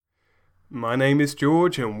My name is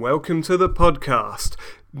George and welcome to the podcast.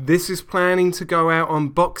 This is planning to go out on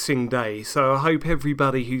Boxing Day, so I hope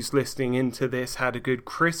everybody who's listening into this had a good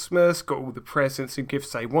Christmas, got all the presents and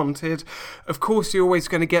gifts they wanted. Of course, you're always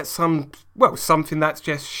going to get something that's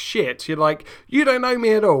just shit. You're like, you don't know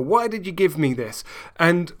me at all, why did you give me this?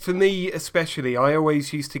 And for me especially, I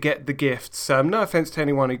always used to get the gifts, no offence to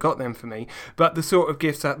anyone who got them for me, but the sort of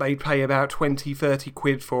gifts that they'd pay about 20-30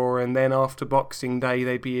 quid for, and then after Boxing Day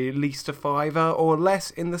they'd be at least a £5 or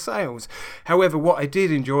less in the sales. However, what I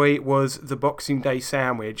did enjoy was the Boxing Day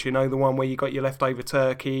sandwich, you know, the one where you got your leftover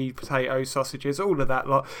turkey, potatoes, sausages, all of that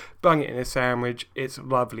lot, bung it in a sandwich. It's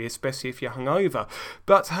lovely, especially if you're hungover.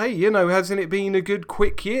 But hey, you know, hasn't it been a good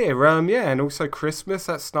quick year? And also Christmas,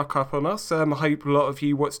 that snuck up on us. I hope a lot of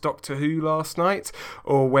you watched Doctor Who last night,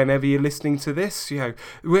 or whenever you're listening to this, you know,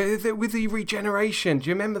 with the regeneration.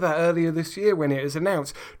 Do you remember that earlier this year when it was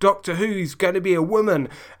announced Doctor Who's going to be a woman,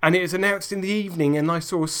 and it was announced in the evening, and I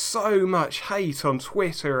saw so much hate on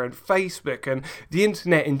Twitter and Facebook and the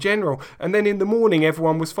internet in general, and then in the morning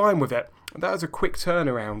everyone was fine with it. That was a quick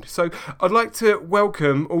turnaround. So I'd like to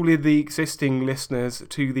welcome all of the existing listeners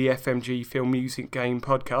to the FMG Film Music Game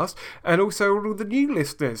podcast, and also all of the new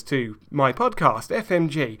listeners to my podcast,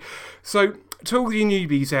 FMG. So to all you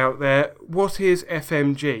newbies out there, what is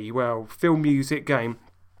FMG? Well, Film Music Game.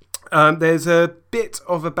 There's a bit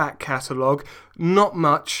of a back catalogue, not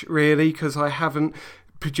much really, because I haven't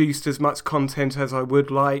produced as much content as I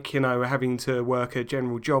would like, you know, having to work a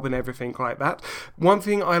general job and everything like that. One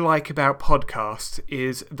thing I like about podcasts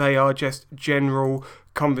is they are just general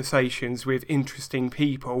conversations with interesting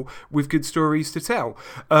people with good stories to tell.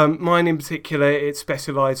 Mine in particular, it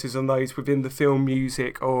specialises on those within the film,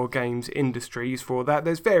 music or games industries. For that,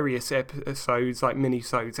 there's various episodes, like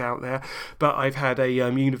mini-sodes out there, but I've had a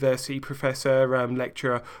university professor,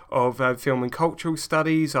 lecturer of film and cultural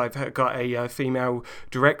studies. I've got a female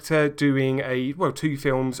director doing two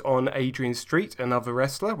films on Adrian Street, another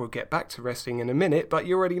wrestler. We'll get back to wrestling in a minute, but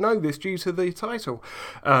you already know this due to the title.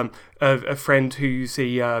 A friend who's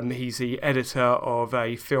he's the editor of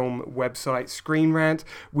a film website, Screen Rant.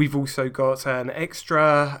 We've also got an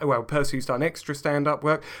person who's done extra stand-up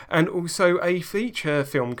work, and also a feature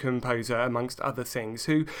film composer, amongst other things,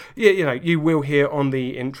 who, you will hear on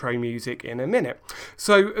the intro music in a minute.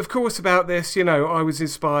 So, of course, about this, I was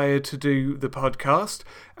inspired to do the podcast,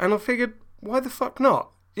 and I figured, why the fuck not?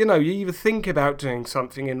 You either think about doing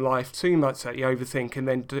something in life too much that you overthink and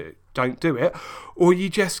then don't do it, or you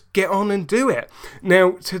just get on and do it.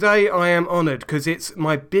 Now, today I am honoured because it's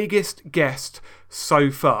my biggest guest so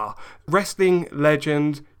far. Wrestling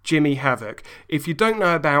legend Jimmy Havoc. If you don't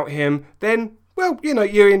know about him, then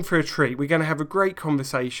you're in for a treat. We're going to have a great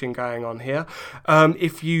conversation going on here.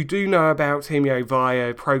 If you do know about him,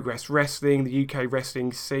 via Progress Wrestling, the UK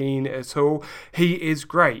wrestling scene at all, he is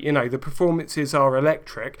great. The performances are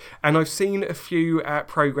electric, and I've seen a few at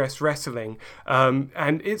Progress Wrestling, and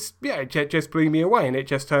it just blew me away. And it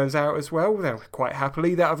just turns out as well, quite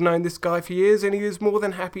happily, that I've known this guy for years, and he was more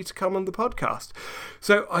than happy to come on the podcast.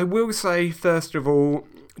 So I will say, first of all,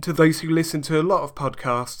 to those who listen to a lot of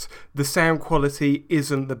podcasts, the sound quality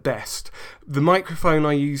isn't the best. The microphone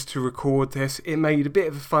I used to record this, it made a bit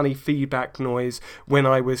of a funny feedback noise when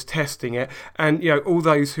I was testing it. And, all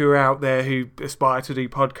those who are out there who aspire to do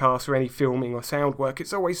podcasts or any filming or sound work,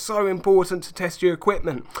 it's always so important to test your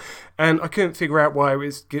equipment. And I couldn't figure out why it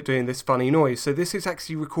was doing this funny noise. So this is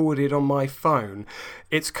actually recorded on my phone.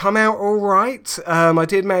 It's come out all right. I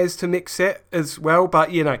did manage to mix it as well. But,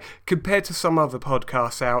 compared to some other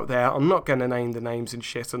podcasts out there, I'm not going to name the names and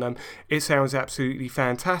shit on them. It sounds absolutely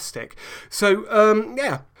fantastic. So,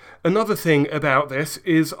 Another thing about this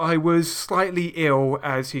is I was slightly ill,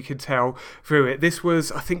 as you could tell through it. This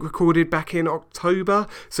was, I think, recorded back in October,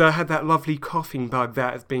 so I had that lovely coughing bug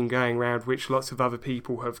that has been going around, which lots of other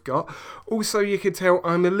people have got. Also, you could tell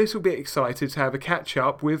I'm a little bit excited to have a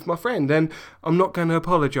catch-up with my friend, and I'm not going to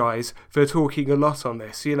apologise for talking a lot on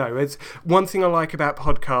this. It's one thing I like about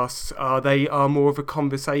podcasts, they are more of a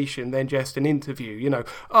conversation than just an interview.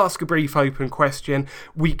 Ask a brief open question,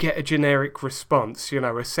 we get a generic response,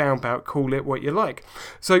 a sound about, call it what you like.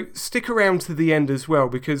 So stick around to the end as well,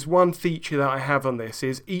 because one feature that I have on this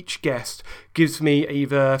is each guest gives me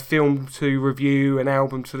either a film to review, an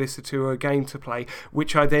album to listen to, or a game to play,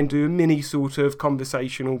 which I then do a mini sort of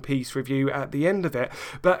conversational piece review at the end of it.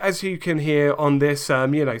 But as you can hear on this,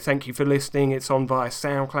 thank you for listening. It's on via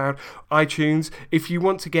SoundCloud, iTunes. If you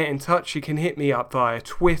want to get in touch, you can hit me up via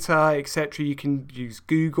Twitter, etc. You can use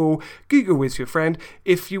Google. Google is your friend.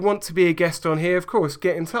 If you want to be a guest on here, of course,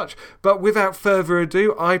 get in touch. But without further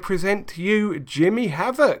ado, I present to you Jimmy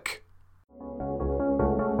Havoc.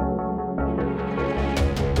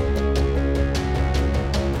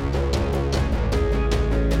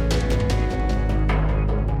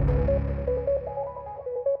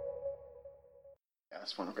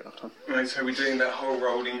 so we're doing that whole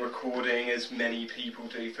rolling recording as many people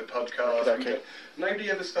do for podcasts. Okay. Nobody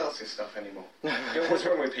ever starts this stuff anymore. What's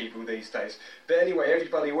wrong with people these days? But anyway,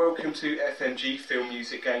 everybody, welcome to FMG Film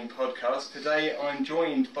Music Game Podcast. Today I'm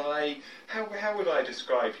joined by, how would I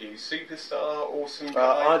describe you? Superstar, awesome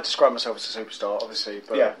guy? I describe myself as a superstar, obviously,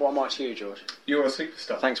 but what am I to you, George? You're a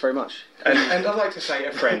superstar. Thanks very much. And I'd like to say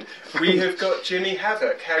a friend. We have got Jimmy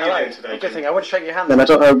Havoc. How are you doing today? Good thing. I want to shake your hand then. I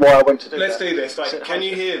don't know why I went to do Let's that. do this. Can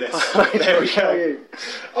you hear this? There we How are go. you?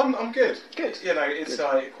 I'm good. Good. You know, it's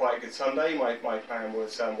quite a good Sunday. My plan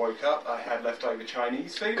was woke up, I had leftover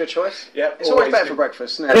Chinese food. Good choice. Yeah, It's always better for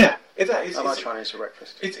breakfast, isn't it? Yeah, I like Chinese for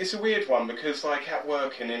breakfast. It's a weird one because, like, at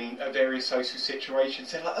work and in various social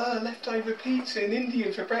situations, they're like, leftover pizza and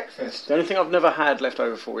Indian for breakfast. The only thing I've never had left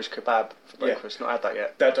over for is kebab for breakfast. Not had that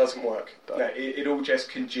yet. That doesn't work. But No, it all just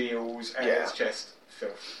congeals and it's just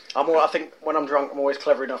filth. I think when I'm drunk, I'm always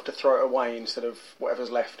clever enough to throw it away instead of whatever's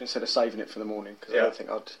left, instead of saving it for the morning. Because I don't think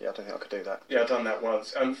I could do that. Yeah, I've done that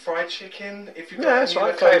once. Fried chicken, if you've got that's any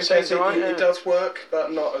right. leftovers, KFC's it does work,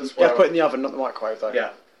 but not as well. Yeah, put it in the oven, not the microwave though.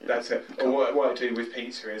 Yeah, that's it. Cool. Or what I do with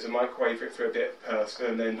pizza is I microwave it for a bit first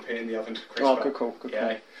and then put it in the oven to crisp up. Good call.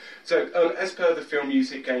 So, as per the Film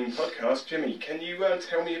Music Game podcast, Jimmy, can you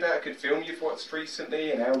tell me about a good film you've watched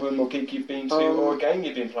recently, an album or gig you've been to, or a game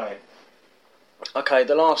you've been playing? Okay,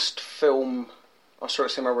 the last film I saw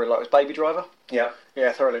at cinema I really liked was Baby Driver. Yeah. Yeah,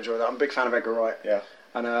 I thoroughly enjoyed that. I'm a big fan of Edgar Wright. Yeah.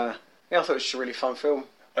 And I thought it was just a really fun film.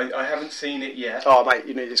 I haven't seen it yet. Oh, mate,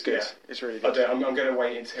 it's good. Yeah. It's really good. I'm going to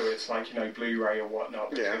wait until it's like, Blu-ray or whatnot,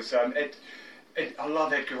 because I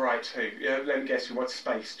love Edgar Wright too. Let me guess, you watched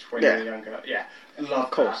Spaced when you were younger. Yeah, love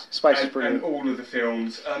of course. that. Space is brilliant. And all of the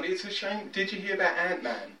films. It's a shame. Did you hear about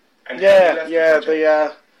Ant-Man?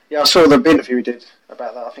 I saw the interview he did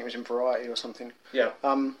about that. I think it was in Variety or something. Yeah.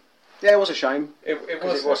 It was a shame. It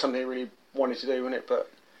was something he really wanted to do, wasn't it? But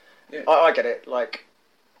I get it. Like,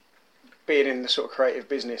 being in the sort of creative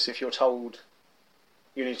business, if you're told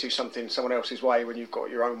you need to do something someone else's way when you've got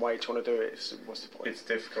your own way to want to do it, what's the point? It's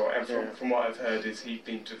difficult. And from what I've heard, is he's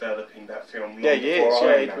been developing that film long he is. before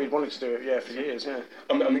Yeah, he'd wanted to do it. For years. Yeah.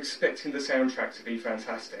 I'm expecting the soundtrack to be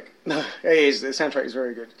fantastic. No, it is. The soundtrack is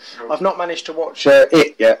very good. Cool. I've not managed to watch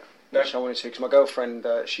it yet, No. which I wanted to, because my girlfriend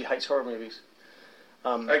she hates horror movies.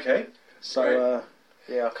 Okay. So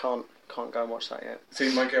I can't go and watch that yet.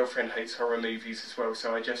 See, my girlfriend hates horror movies as well,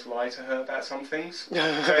 so I just lie to her about some things. So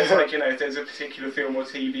it's like, if there's a particular film or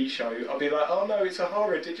TV show, I'll be like, oh no, it's a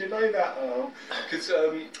horror, did you know that? Because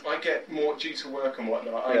I get more, due to work and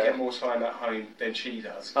whatnot, I get more time at home than she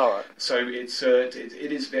does. Alright. So it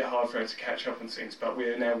is a bit hard for her to catch up on things, but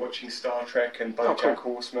we're now watching Star Trek and BoJack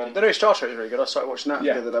Horseman. The new Star Trek is really good. I started watching that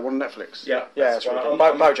the other day on Netflix. Yeah, it's really good.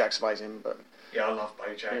 BoJack's amazing, but... Yeah, I love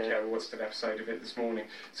BoJack. Yeah, we watched an episode of it this morning.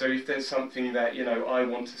 So if there's something that I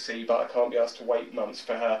want to see, but I can't be asked to wait months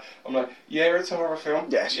for her, I'm like, it's a horror film.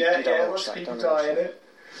 Yes, lots of people die in it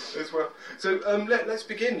as well. So let's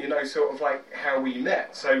begin. Sort of like how we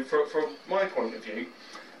met. So from my point of view,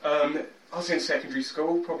 I was in secondary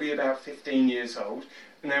school, probably about 15 years old.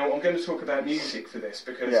 Now, I'm going to talk about music for this,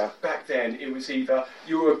 because back then it was either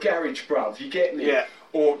you were a garage bruv, you get me,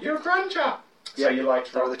 or you're a grunter. So you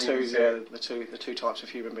liked rock music. The two types of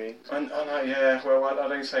human beings. I know, well, I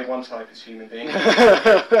don't say one type as human being,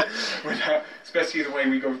 especially the way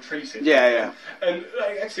we got treated. Yeah. And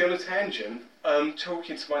actually, on a tangent,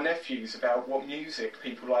 talking to my nephews about what music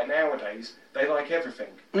people like nowadays, they like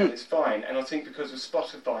everything, and it's fine. And I think because of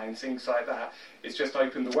Spotify and things like that, it's just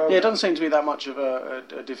opened the world. Yeah, it doesn't seem to be that much of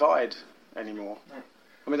a divide anymore. No.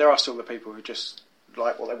 I mean, there are still the people who just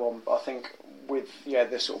like what they want, but I think with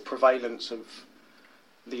the sort of prevalence of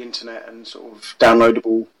the internet and sort of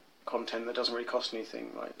downloadable content that doesn't really cost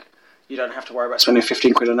anything, like, you don't have to worry about spending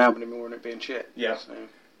 15 quid an album anymore and it being shit. Yeah. So.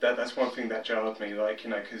 That's one thing that jarred me,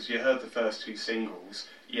 because you heard the first two singles,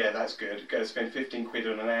 that's good, go spend 15 quid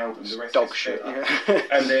on an album, the rest dog is shit,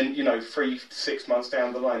 And then, 3-6 months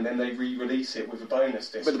down the line, then they re-release it with a bonus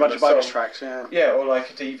disc. With a bunch of bonus tracks, Yeah, or like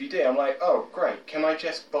a DVD. I'm like, oh, great, can I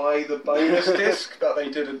just buy the bonus disc? But they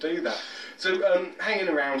didn't do that. So, hanging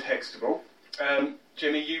around Hextable,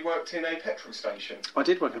 Jimmy, you worked in a petrol station. I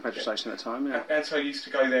did work in a petrol station at the time, yeah. And so I used to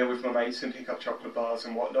go there with my mates and pick up chocolate bars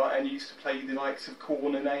and whatnot, and used to play the likes of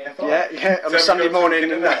Korn and AFI. Yeah, on a Sunday morning.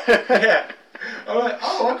 And that. Yeah. I'm like,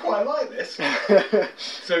 I quite like this.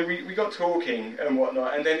 So we got talking and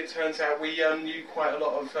whatnot, and then it turns out we knew quite a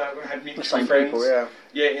lot of, we had mutual friends. People,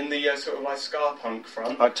 Yeah, in the sort of like ska punk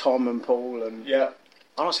front. Like Tom and Paul and... Yeah.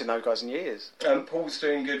 I've not seen those guys in years. Paul's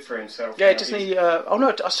doing good for himself. Yeah, now. doesn't he? Oh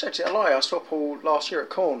no, I said a lie. I saw Paul last year at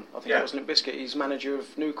Corn. I think Yeah. that was Nick Biscuit. He's manager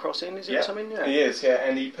of New Cross Inn, is it, Yeah, or something? Yeah. he is, yeah,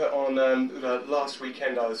 and he put on, last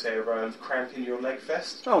weekend I was there, Cramping Your Leg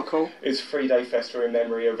Fest. Oh, cool. It's a 3-day festival in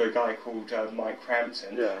memory of a guy called Mike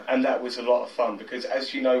Crampton, Yeah. and that was a lot of fun, because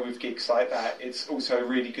as you know with gigs like that, it's also a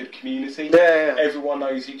really good community. Yeah. Everyone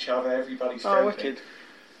knows each other, everybody's Oh, friendly. wicked.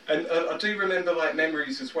 And I do remember like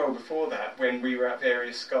memories as well before that, when we were at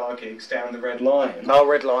various ska gigs down the Red Lion. Oh,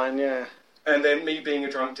 Red Lion, yeah. And then me being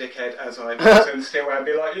a drunk dickhead as I was, and still I'd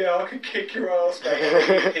be like, yeah, I could kick your ass, mate.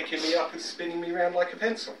 And you picking me up and spinning me around like a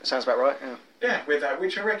pencil. Sounds about right, yeah. Yeah, with that,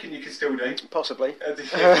 which I reckon you could still do. Possibly.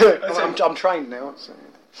 So, I'm trained now. So.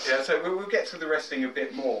 yeah, so we'll get to the wrestling a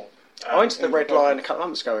bit more. I went to the Red Lion a couple of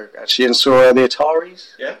months ago, actually, and saw the Ataris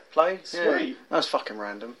Yeah? play. Sweet. Yeah. That was fucking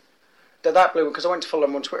random. That blew, because I went to follow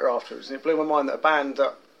them on Twitter afterwards, and it blew my mind that a band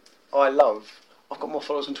that I love, I've got more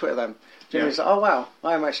followers on Twitter than. Jimmy's like, oh wow,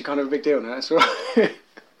 I am actually kind of a big deal now. That's all right.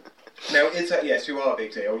 Now, is that, yes, you are a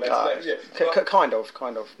big deal. Yeah. Kind of.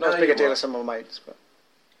 Not No, as big a you deal are. as some of my mates, but.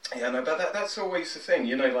 Yeah, no, but that's always the thing,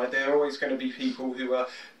 you know, like there are always going to be people who are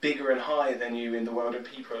bigger and higher than you in the world and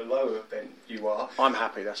people who are lower than you are. I'm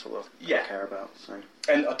happy, that's all Yeah. I care about. So.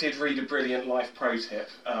 And I did read a brilliant life pro tip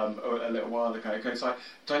a little while ago. It goes like,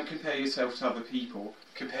 don't compare yourself to other people,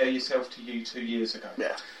 compare yourself to you 2 years ago.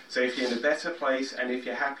 Yeah. So if you're in a better place and if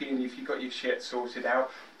you're happy and if you've got your shit sorted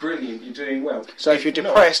out, brilliant, you're doing well. So if you're not-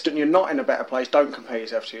 depressed and you're not in a better place, don't compare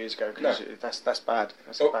yourself to 2 years ago, because that's bad.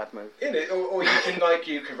 That's a bad move. Or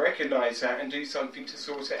you can recognise that and do something to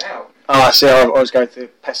sort it out. Oh, I see. I was going the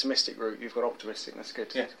pessimistic route. You've got optimistic. That's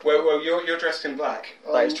good. Yeah. Well, you're dressed in black.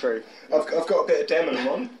 That is true. I've got a bit of denim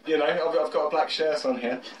on. You know, I've got a black shirt on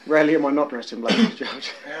here. Rarely am I not dressed in black,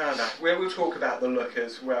 George. Yeah, no. We'll talk about the look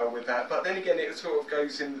as well with that. But then again, it sort of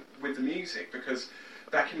goes in with the music, because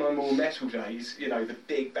back in my more metal days, you know, the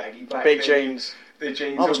big baggy black Big thing, jeans. the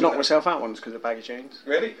jeans. I was all knocking that. myself out once because of baggy jeans.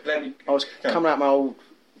 Really? Let me. I was coming out of my old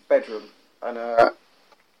bedroom, and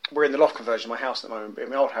we're in the loft conversion of my house at the moment. But in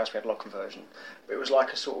my old house, we had a loft conversion. But it was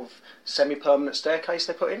like a sort of semi-permanent staircase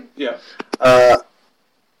they put in. Yeah.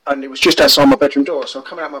 And it was just outside my bedroom door. So I'm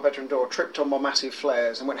coming out my bedroom door, tripped on my massive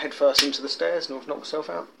flares, and went headfirst into the stairs and knocked myself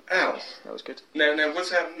out. Ow. That was good. Now, was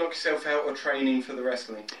that knock yourself out or training for the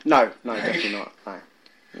wrestling? No, definitely not.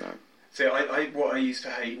 No. See, what I used to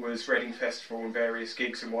hate was Reading Festival and various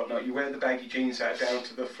gigs and whatnot. You wear the baggy jeans out down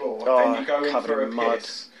to the floor, then you go in covered for a in mud.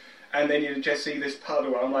 piss, and then you just see this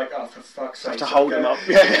puddle. I'm like, oh, for fuck's sake! Have to hold them up.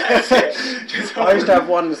 That's it. Just hold I used to them. have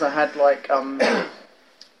ones that had like,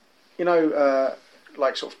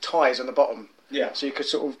 like sort of ties on the bottom. Yeah. So you could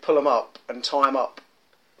sort of pull them up and tie them up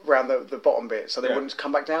around the bottom bit, so they Yeah. wouldn't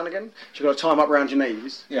come back down again. So you've got to tie them up around your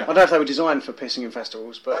knees. Yeah. I don't know if they were designed for pissing in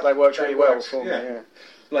festivals, but they worked really well for me. Yeah.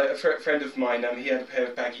 Like a friend of mine, he had a pair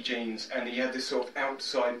of baggy jeans, and he had this sort of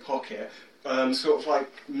outside pocket, sort of like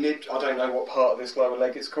mid. I don't know what part of this lower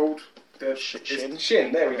leg it's called. The Shin.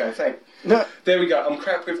 Shin. There we go. Thank. No. There we go. I'm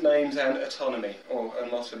crap with names and autonomy, or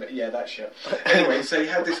anatomy. Yeah, that shit. Anyway, so he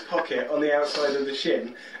had this pocket on the outside of the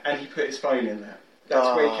shin, and he put his phone in there.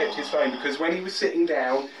 That's where he kept his phone, because when he was sitting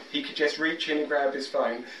down, he could just reach in and grab his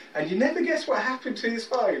phone, and you never guess what happened to his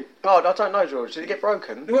phone. Oh, I don't know, George. Did it get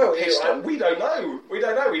broken? Well, Pissed on? we don't know. We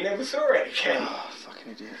don't know. We never saw it again. Oh,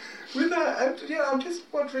 fucking idiot. With that, I'm just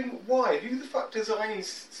wondering why. Who the fuck designs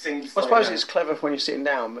things I like suppose that? it's clever when you're sitting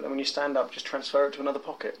down, but then when you stand up, just transfer it to another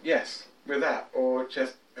pocket. Yes, with that, or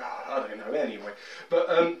just I don't know. Anyway, but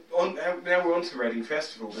now we're on to Reading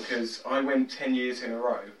Festival, because I went 10 years in a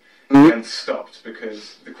row and stopped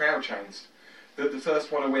because the crowd changed. The first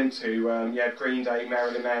one I went to, you had Green Day,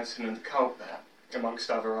 Marilyn Manson, and The Cult there, amongst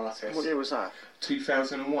other artists. What year was that?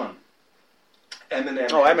 2001. Eminem.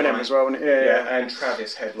 Oh, Eminem headlined. as well. Wasn't it? Yeah. And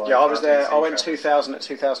Travis headlined. Yeah, I was there. didn't I see went Travis. 2000 to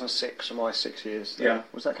 2006 for my 6 years. Yeah.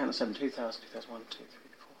 Was that count as 7? 2000, 2001, 2, 3,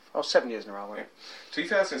 4. I was 7 years in a row, wasn't it?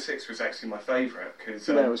 2006 was actually my favourite, because...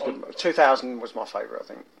 Yeah, it was good. 2000 was my favourite, I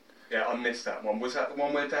think. Yeah, I missed that one. Was that the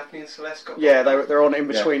one where Daphne and Celeste got... Yeah, they're on in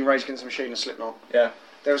between Rage Against the Machine and Slipknot. Yeah.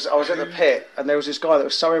 I was at the pit, and there was this guy that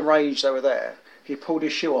was so enraged they were there, he pulled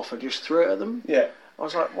his shoe off and just threw it at them. Yeah. I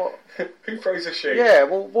was like, what? Who throws a shoe? Yeah,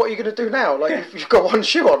 well, what are you going to do now? Like, you've got one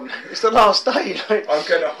shoe on. It's the last day. Like. I'm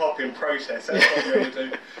going to hop in protest, that's what I'm going to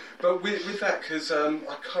do. But with that, because I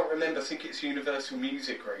can't remember, I think it's Universal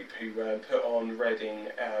Music Group who put on Reading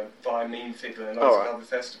via Mean Fiddler and lots of other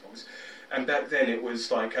festivals. And back then it was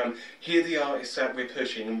like, here are the artists that we're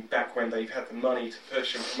pushing, and back when they've had the money to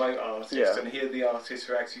push and promote artists, and here are the artists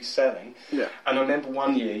who are actually selling. Yeah. And I remember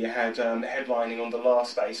one year you had headlining on the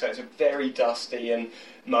last day, so it's a very dusty and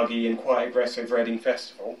muggy and quite aggressive Reading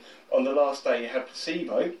festival. On the last day you had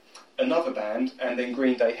Placebo, another band, and then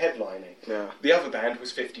Green Day headlining. Yeah. The other band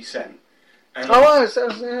was 50 Cent. And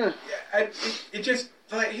yeah. And it just,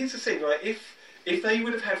 like, here's the thing, like, if they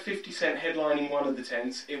would have had 50 Cent headlining one of the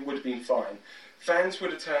tents, it would have been fine. Fans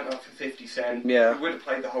would have turned up for 50 Cent. Yeah. We would have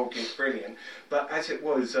played the whole gig brilliant. But as it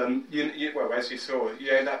was, well, as you saw,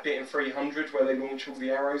 that bit in 300 where they launch all the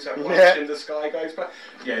arrows at once and the sky goes back.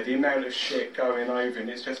 Yeah, the amount of shit going over, and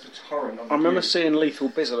it's just a torrent of I remember seeing Lethal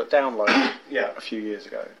Bizzle at Download a few years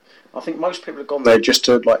ago. I think most people had gone there just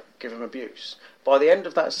to, like, give him abuse. By the end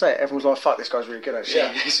of that set, everyone was like, fuck, this guy's really good, actually.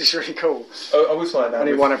 Yeah. This is really cool. I was like that. And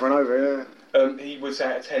he won everyone over, he was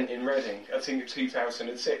at a tent in Reading, I think in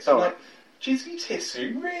 2006. I'm like, Jizzy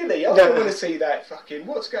Tissu, really? I don't want to see that fucking,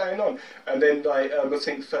 what's going on? And then, like, I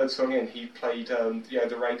think the third song in, he played,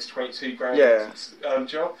 the Rake's 22 grand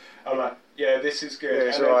job. I'm like, yeah, this is good.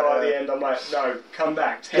 Yeah, and then by the end, I'm like, no, come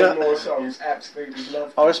back, 10 more songs, absolutely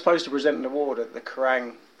love I was supposed to present an award at the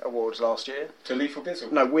Kerrang Awards last year. To Lethal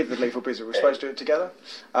Bizzle? No, with the Lethal Bizzle. We were supposed to do it together.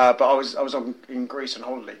 But I was in Greece on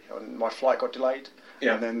holiday, and my flight got delayed.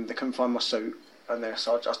 Yeah. And then they couldn't find my suit. And then,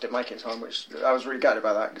 so I just didn't make it in time, which I was really gutted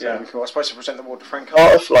about that. Cause I was supposed to present the award to Frank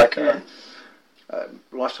Cardiff, like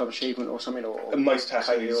Lifetime Achievement or something, or most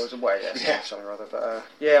tattoos. Something or other. But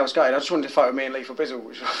I was gutted. I just wanted to photo me and Lethal Bizzle,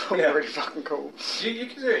 which was really fucking cool. You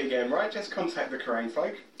can do it again, right? Just contact the Kerrang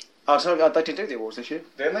folk. Oh, so they didn't do the awards this year?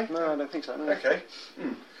 Didn't they? No, I don't think so. No. Okay.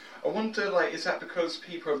 I wonder, like, is that because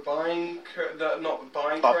people are buying, not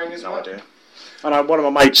buying Kerrang as much? No idea. I know one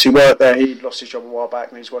of my mates who worked there, he lost his job a while back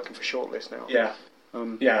and he's working for Shortlist now. Yeah.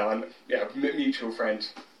 Mutual friend.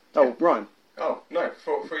 Oh, Ryan. Oh, no,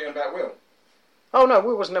 thought you about Will. Oh, no,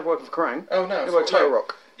 Will was never working for Kerrang. Oh, no. He worked at Total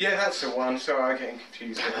Rock. Yeah, that's the one. Sorry, I'm getting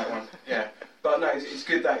confused with that one. Yeah. But no, it's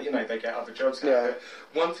good that, they get other jobs out of it.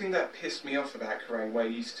 One thing that pissed me off about Kerrang, when I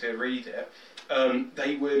used to read it,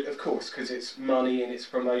 they would, of course, because it's money and it's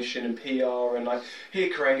promotion and PR, and like, here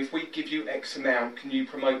Kerrang, if we give you X amount, can you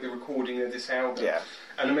promote the recording of this album? Yeah.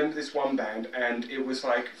 And I remember this one band, and it was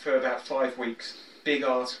like, for about 5 weeks, big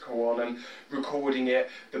article on them, recording it,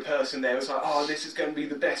 the person there was like, oh, this is going to be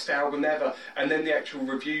the best album ever, and then the actual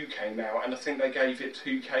review came out, and I think they gave it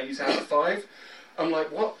 2 Ks out of 5. I'm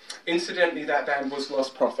like, what? Incidentally, that band was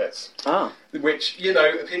Lost Prophets. Ah. Which,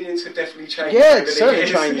 opinions have definitely changed. Yeah, it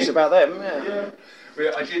certainly changed about them, yeah.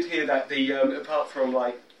 Well, I did hear that apart from,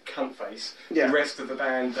 like, Cuntface, the rest of the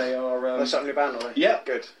band, they are... They're certainly a band, aren't they? Yeah.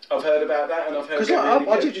 Good. I've heard about that, and I've heard... Because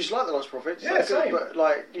I did just like the Lost Prophets. Yeah, same. But,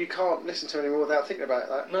 like, you can't listen to them anymore without thinking about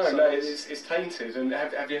that. No, it's tainted. And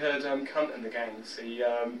have you heard Cunt and the Gang?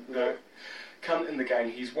 Cunt and the Gang,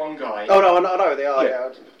 he's one guy... Oh, no, I know they are, yeah.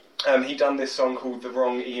 He done this song called The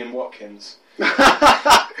Wrong Ian Watkins.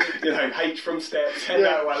 H from Steps, and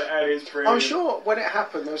that one, and it's brilliant. I'm sure when it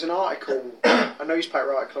happened, there was an article, a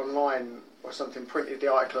newspaper article online or something, printed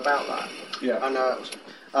the article about that. Yeah.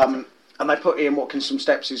 And they put Ian Watkins from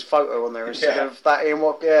Steps' photo on there instead of that Ian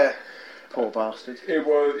Watkins. Yeah. Poor bastard. It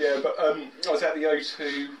was, but I was at the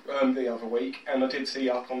O2 the other week, and I did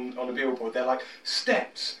see up on a billboard, they're like,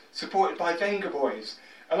 Steps, supported by Venga Boys.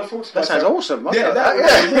 And I thought to myself, sounds awesome. That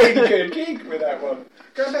was a really good gig with that one.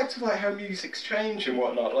 Going back to like how music's changed and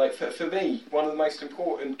whatnot, like for me, one of the most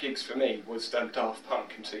important gigs for me was Daft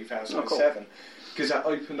Punk in 2007, because that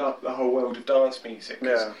opened up the whole world of dance music.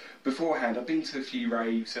 Yeah. Beforehand, I'd been to a few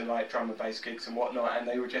raves and like drum and bass gigs and whatnot, and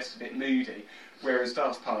they were just a bit moody. Whereas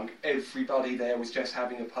Daft Punk, everybody there was just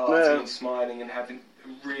having a party and smiling and having a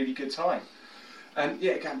really good time. And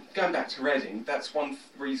going back to Reading, that's one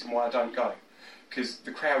reason why I don't go. Because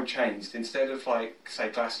the crowd changed. Instead of, like, say,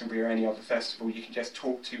 Glastonbury or any other festival, you can just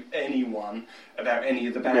talk to anyone about any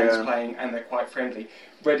of the bands playing, and they're quite friendly.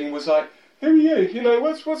 Reading was like, who are you?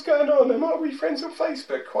 What's going on? Am we friends on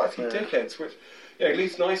Facebook? Quite a few dickheads, which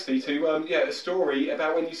leads nicely to a story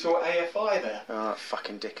about when you saw AFI there. Oh,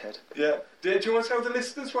 fucking dickhead. Yeah. Do you want to tell the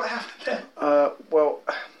listeners what happened there?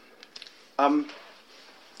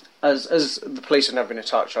 As the police have never been in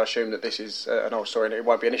touch, I assume that this is an old story and it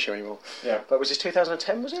won't be an issue anymore. Yeah. But was this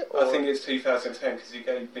 2010, was it? Or? I think it's 2010 because you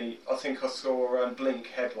gave me... I think I saw Blink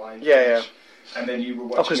headline. Yeah. And then you were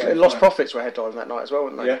watching... Oh, because Lost Prophets were headlining that night as well,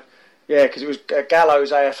 weren't they? Yeah. Yeah, because it was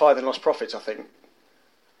Gallows, AFI, then Lost Prophets, I think.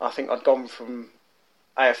 I think I'd gone from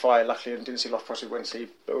AFI, luckily, and didn't see Lost Prophets, went to see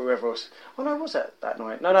whoever else. Oh, no, was that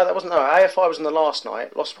night? No, that wasn't... No, AFI was on the last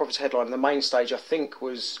night. Lost Prophets headline. The main stage, I think,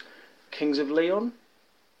 was Kings of Leon.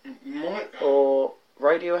 Might... Or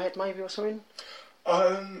Radiohead maybe or something.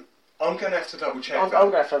 I'm going to have to double check. I'm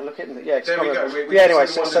going to have to look at it. Yeah, there we go. Anyway,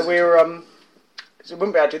 so we were so we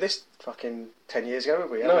wouldn't be able to do this fucking 10 years ago,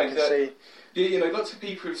 would we? No, see. You know, lots of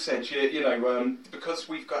people have said, because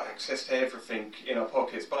we've got access to everything in our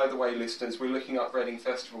pockets. By the way, listeners, we're looking up Reading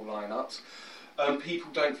Festival lineups.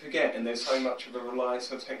 People don't forget, and there's so much of a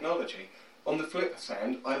reliance on technology. On the flip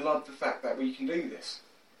side, I love the fact that we can do this.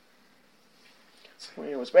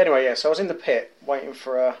 But anyway, yeah, so I was in the pit waiting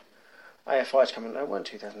for AFI to come in. No, it wasn't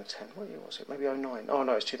 2010. What year was it? Maybe 09. Oh,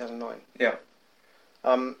 no, it's 2009. Yeah.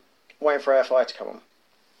 Waiting for AFI to come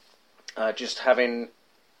on. Just having...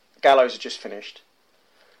 Gallows had just finished.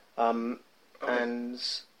 And... Oh,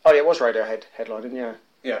 yeah, it was Radiohead headlining, yeah.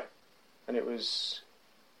 Yeah. And it was...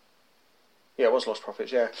 Yeah, it was Lost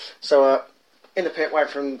Prophets, yeah. So, in the pit,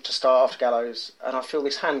 waiting for him to start after Gallows, and I feel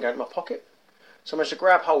this hand go into my pocket. So I managed to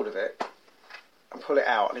grab hold of it and pull it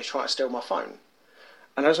out, and he's trying to steal my phone.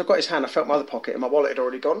 And as I got his hand, I felt my other pocket, and my wallet had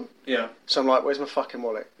already gone. Yeah. So I'm like, where's my fucking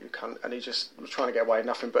wallet, you cunt? And he just was trying to get away,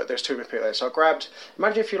 nothing, but there's too many people there. So I grabbed,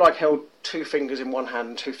 imagine if you like held 2 fingers in one hand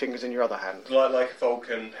and 2 fingers in your other hand. Like a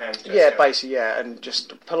Vulcan hand gesture. Yeah, basically, yeah. And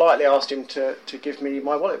just politely asked him to give me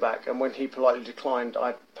my wallet back. And when he politely declined,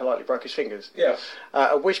 I politely broke his fingers. Yeah.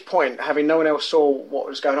 At which point, having no one else saw what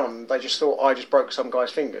was going on, they just thought I just broke some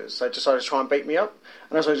guy's fingers. They decided to try and beat me up.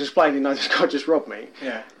 And as I was explaining, no, this guy just robbed me.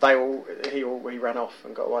 Yeah. He ran off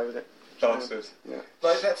and got away with it. Bastards. Yeah.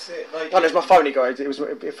 Like, that's it. Like, oh, there's my phony guy.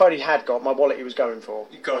 If only he had got my wallet he was going for.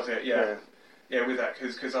 You got it, yeah. Yeah, with that,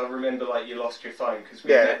 because I remember, like, you lost your phone, because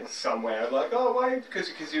we Yeah. met somewhere, like, oh, why?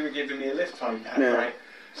 Because you were giving me a lift home back, Yeah. right?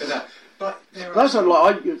 So that. But there Those are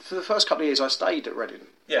like, for the first couple of years I stayed at Reading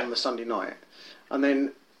Yeah. on the Sunday night. And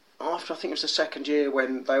then after, I think it was the second year,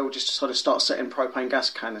 when they all just decided to start setting propane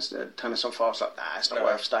gas canisters on fire, I was like, nah, it's not No.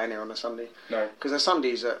 worth staying here on a Sunday. No. Because the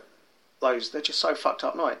Sundays at those, they're just so fucked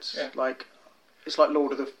up nights. Yeah. Like, it's like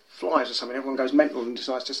Lord of the Flies or something. Everyone goes mental and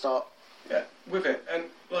decides to start. Yeah, with it. And,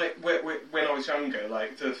 like, when I was younger,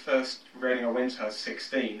 like, the first Reading I went to, I was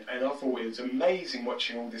 16, and I thought it was amazing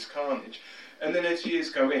watching all this carnage. And then as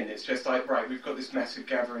years go in, it's just like, right, we've got this massive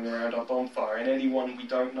gathering around our bonfire, and anyone we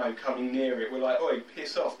don't know coming near it, we're like, oi,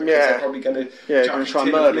 piss off, because Yeah. they're probably going to Yeah, try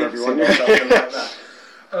and murder everyone. or something like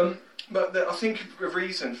that. But I think a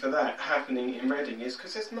reason for that happening in Reading is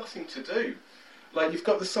because there's nothing to do. Like, you've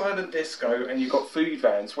got the silent disco and you've got food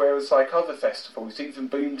vans, whereas like other festivals, even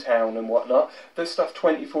Boomtown and whatnot, there's stuff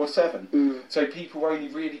 24/7. So people only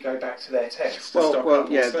really go back to their tests to stock up on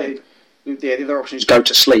sleep. The other option is go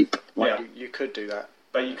to sleep. Like, Yeah. you could do that.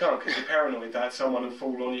 But you can't, because you're paranoid that someone will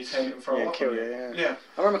fall on your tent and throw Yeah, up kill on you, you. yeah.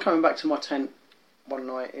 I remember coming back to my tent one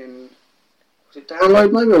night in... Was it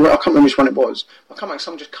Download, maybe? I can't remember which one it was. I come back,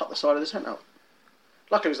 someone just cut the side of the tent up.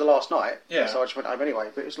 Luckily, it was the last night, Yeah. so I just went home anyway.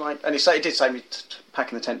 But it was like... And it did say me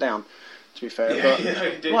packing the tent down, to be fair. Yeah, but, yeah,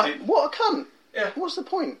 you did, like, what a cunt! Yeah. What's the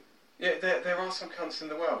point? Yeah, there are some cunts in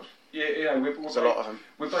the world. Yeah, you know, There's a lot of them.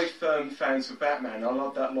 We're both fans of Batman. I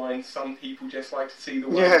love that line, some people just like to see the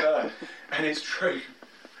world Yeah. burn. And it's true.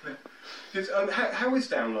 How is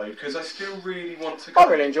Download? Because I still really want to go. I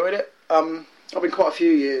really enjoyed it. I've been quite a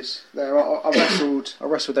few years there. I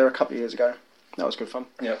wrestled there a couple of years ago. That was good fun.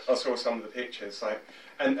 Yeah, I saw some of the pictures. Like,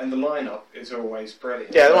 and the lineup is always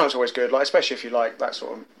brilliant. Yeah, the lineup's always good. Like, especially if you like that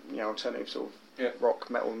sort of alternative sort of Yeah. rock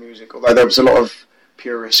metal music. Although there was a lot of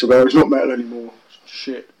purists who go, it's not metal anymore.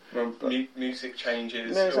 Shit. Well, music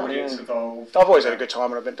changes, Yeah, exactly, audience yeah. evolve. I've always had a good time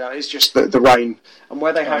when I've been down. It's just the rain, and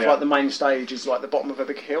where they have yeah. like the main stage is like the bottom of a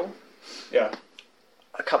big hill. Yeah.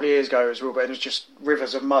 A couple of years ago, it was real bad. It was just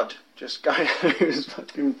rivers of mud just going. It was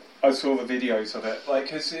fucking. I saw the videos of it, like,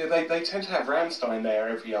 because they tend to have Rammstein there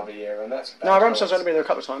every other year, and that's... No, Rammstein's only been there a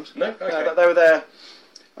couple of times. No? Okay. They were there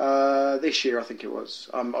this year, I think it was.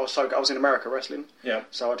 I was in America wrestling, Yeah.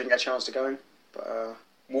 so I didn't get a chance to go. But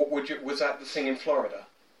Was that the thing in Florida?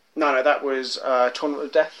 no, that was Tournament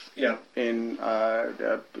of Death Yeah. in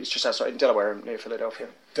it's just outside in Delaware, near Philadelphia.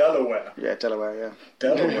 Delaware. Yeah, Delaware. Yeah.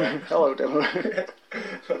 Delaware. Hello, Delaware.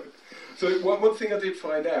 So one thing I did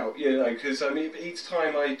find out, because I mean, each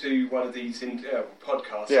time I do one of these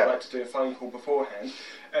podcasts, Yeah. I like to do a phone call beforehand.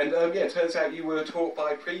 And it turns out you were taught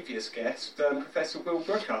by previous guest, Professor Will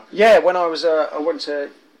Brooker. Yeah, when I was I went to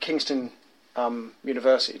Kingston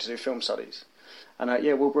University to do film studies, and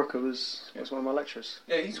Will Brooker was one of my lecturers.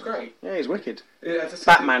 Yeah, he's great. Yeah, he's wicked. Yeah,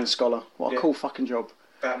 Batman scholar. What a Yeah. cool fucking job.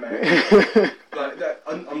 Batman. Like that,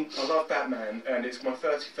 I love Batman, and it's my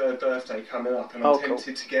 33rd birthday coming up, and I'm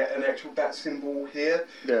tempted to get an actual bat symbol here,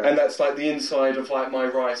 Yeah. and that's like the inside of like my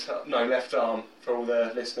left arm for all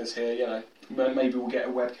the listeners here. Maybe we'll get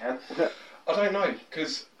a webcam. I don't know,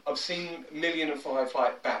 because I've seen 1,000,005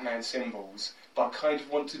 like Batman symbols, but I kind of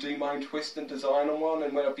want to do my own twist and design on one,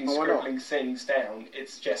 and when I've been scribbling things down,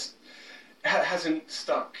 it's just hasn't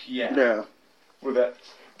stuck yet. Yeah. With it.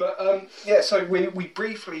 But yeah, so we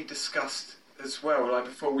briefly discussed as well, like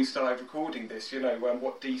before we started recording this,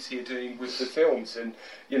 what DC are doing with the films, and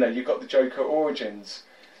you've got the Joker Origins,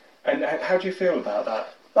 and how do you feel about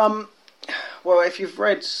that? Well, if you've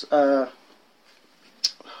read, The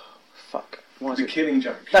Killing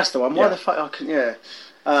Joke. That's the one. Why Yeah. the fuck? I can, yeah.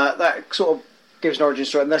 That sort of gives an origin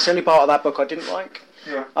story, and that's the only part of that book I didn't like.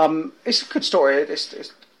 Yeah. It's a good story. It's I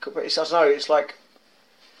don't know. It's like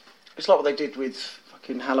what they did with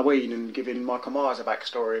fucking Halloween and giving Michael Myers a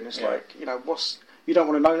backstory, and it's like, you don't want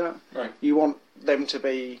to know that. Right. You want them to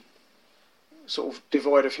be sort of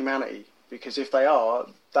devoid of humanity, because if they are,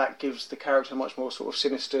 that gives the character much more sort of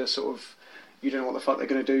sinister, sort of, you don't know what the fuck they're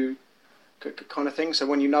going to do kind of thing. So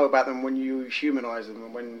when you know about them, when you humanise them,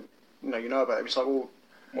 and when you know about them, it's like, well,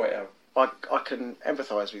 Wait out. I can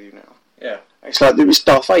empathise with you now. Yeah. It's like it was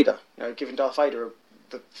Darth Vader, giving Darth Vader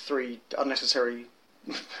the 3 unnecessary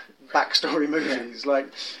backstory movies. Like,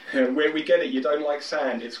 where we get it, you don't like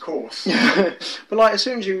sand, it's coarse. but like as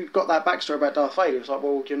soon as you got that backstory about Darth Vader, it's like,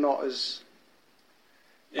 well, you're not as.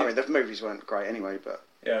 Yeah. I mean, the movies weren't great anyway, but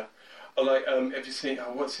Yeah. I like, have you seen,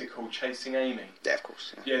 what's it called, Chasing Amy? yeah, of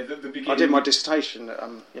course. Yeah, the beginning. I did my dissertation at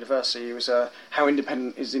university. It was how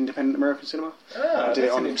independent is independent American cinema. I did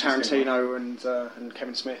it on Tarantino and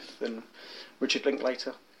Kevin Smith and Richard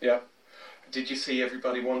Linklater. Yeah. Did you see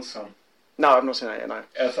Everybody Wants Some? No, I've not seen that yet. No.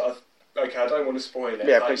 Okay, I don't want to spoil it.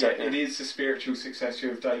 Yeah, but please don't, yeah. It is the spiritual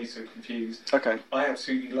successor of Dazed and Confused. Okay. I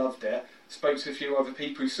absolutely loved it. Spoke to a few other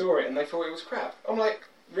people who saw it and they thought it was crap. I'm like,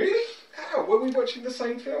 really? How? Were we watching the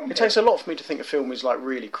same film? It takes a lot for me to think a film is like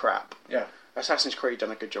really crap. Yeah. Assassin's Creed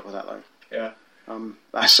done a good job of that though. Yeah.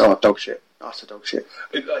 That's dog shit. Utter dog shit.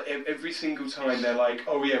 Every single time they're like,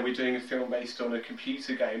 oh yeah, we're doing a film based on a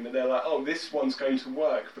computer game, and they're like, oh, this one's going to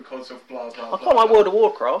work because of blah blah. I quite like World of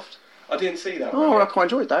Warcraft. I didn't see that Oh, one. I quite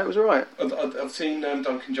enjoyed that. It was alright. I've seen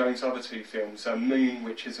Duncan Jones' other 2 films, Moon,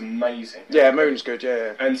 which is amazing. Yeah, Moon's good.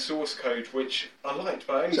 Yeah. And Source Code, which I liked,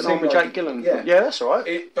 but it only Is it seemed on with like, Jake Gyllenhaal? Yeah. Yeah, that's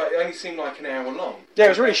alright. But it only seemed like an hour long. Yeah, it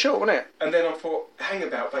was really short, wasn't it? And then I thought, hang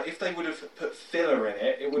about, but if they would have put filler in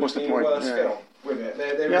it, it would What's have the been a point? worse Yeah. film with it.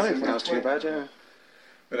 There Yeah, I isn't don't think that much was too point bad. Yeah.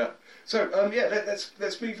 with that. So yeah,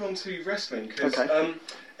 let's move on to wrestling because Okay.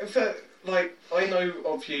 in fact, like I know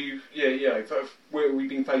of you, we've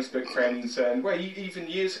been Facebook friends, and even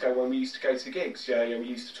years ago when we used to go to gigs, we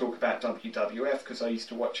used to talk about WWF because I used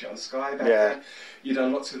to watch it on Sky back then. You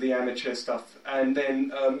done lots of the amateur stuff, and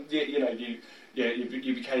then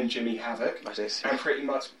you became Jimmy Havoc, I did. and pretty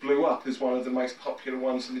much blew up as one of the most popular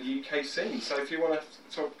ones in the UK scene. So if you want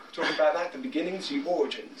to talk about that, the beginnings, your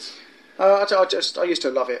origins. I used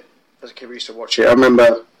to love it as a kid. We used to watch it. I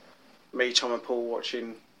remember me, Tom, and Paul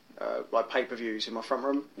watching like pay-per-views in my front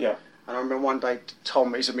room. Yeah. And I remember one day,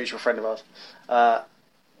 Tom, he's a mutual friend of ours.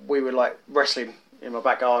 We were like wrestling in my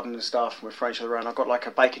back garden and stuff, and we're throwing each other around. I got like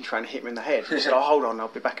a bacon tray and hit him in the head. He said, "Oh, hold on, I'll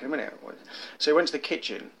be back in a minute." So he went to the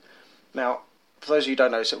kitchen. Now, for those of you who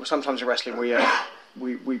don't know, so sometimes in wrestling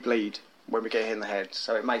we bleed when we get hit in the head,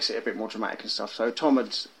 so it makes it a bit more dramatic and stuff. So Tom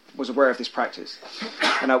was aware of this practice,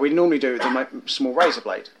 and we normally do it with a small razor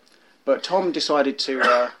blade, but Tom decided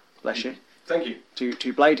to, bless you, Thank you.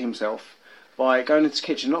 to blade himself by going into the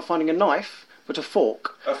kitchen, not finding a knife, but a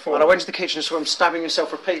fork. A fork. And I went to the kitchen and saw him stabbing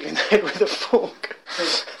himself repeatedly in the head with a fork.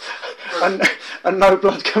 and no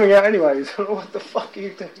blood coming out anyway. So what the fuck are you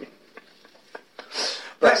doing?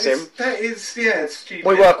 Bless him. That is, yeah, it's stupid.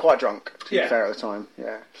 We were quite drunk, to be Yeah. fair, at the time,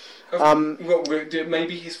 yeah. Well,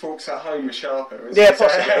 maybe his forks at home were sharper. Yeah,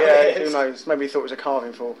 possibly, yeah, who knows. Maybe he thought it was a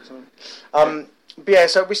carving fork or something. But yeah,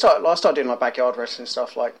 so I started doing like backyard wrestling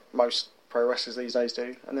stuff like most pro wrestlers these days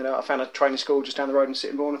do. And then I found a training school just down the road in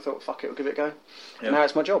Sittingbourne and thought, fuck it, I'll give it a go. Yeah. And now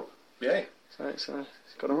it's my job. Yeah. So it's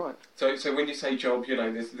gone alright. So when you say job,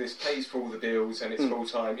 this pays for all the bills and it's full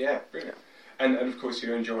time. Yeah, brilliant. And of course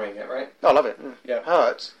you're enjoying it, right? I love it. Yeah.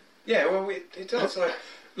 Hurts. Yeah, well, it does.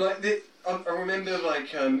 I remember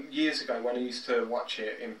years ago when I used to watch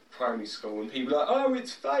it in primary school, and people were like, "Oh,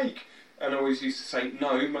 it's fake," and I always used to say,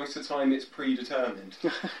 "No, most of the time it's predetermined."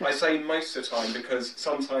 I say most of the time because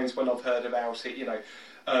sometimes when I've heard about it,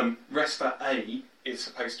 wrestler A is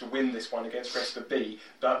supposed to win this one against wrestler B,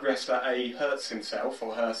 but wrestler A hurts himself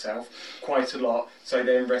or herself quite a lot, so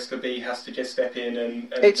then wrestler B has to just step in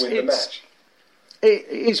and win the match. It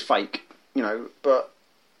is fake, but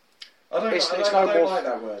I don't like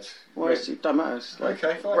that word. well, it don't matter. It's like,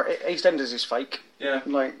 Okay, fine. EastEnders is fake. Yeah.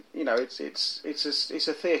 Like it's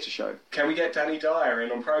a theatre show. Can we get Danny Dyer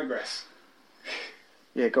in on Progress?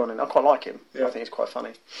 Yeah, go on in. I quite like him. Yeah. I think it's quite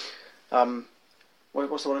funny.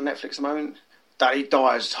 what's the one on Netflix at the moment? Danny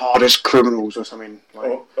Dyer's Hardest Criminals or something.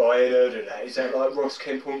 Like, I ain't heard of that. Is that like Ross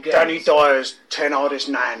Kemp on Gangs? Danny Dyer's 10 Hardest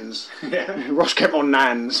Nans. Yeah. Ross Kemp on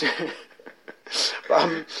Nans.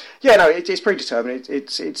 But, yeah, no, it's predetermined.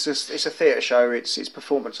 It's a theatre show. It's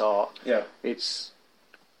performance art. Yeah.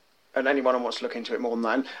 And anyone who wants to look into it more than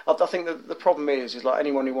that. And I think that the problem is like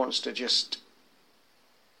anyone who wants to just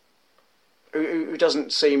who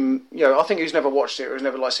doesn't seem, I think who's never watched it or who's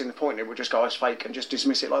never like seen the point in it would just go, it's fake and just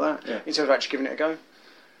dismiss it like that instead of actually giving it a go.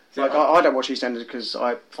 Yeah, like I don't watch EastEnders because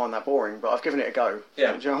I find that boring, but I've given it a go.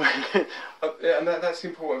 Yeah, do you know what I mean? And that's the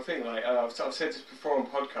important thing. Like I've said this before on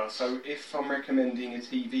podcasts. So if I'm recommending a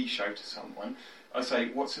TV show to someone, I say,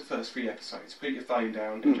 what's the first 3 episodes? Put your phone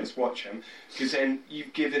down and just watch them, because then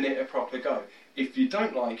you've given it a proper go. If you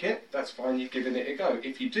don't like it, that's fine, you've given it a go.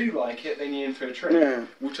 If you do like it, then you're in for a treat. Yeah.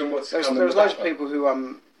 There's loads of people who,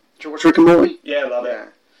 do you watch Rick and Morty? Yeah, I love it.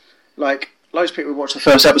 Like, loads of people who watch the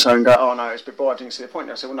first episode and go, oh no, it's a bit boring, I didn't see the point.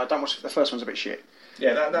 And I said, well no, don't watch it, the first one's a bit shit.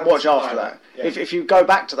 Yeah, that watch after that. Yeah. If you go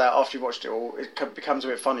back to that after you've watched it all, it becomes a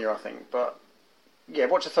bit funnier, I think. But, yeah,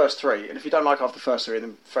 watch the first 3, and if you don't like after the first 3,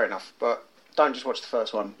 then fair enough. But don't just watch the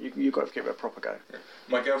first one. You've got to give it a proper go. Yeah.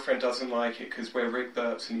 My girlfriend doesn't like it because where Rick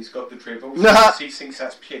burps and he's got the dribbles, she thinks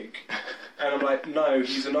that's puke. And I'm like, no,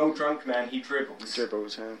 he's an old drunk man, he dribbles.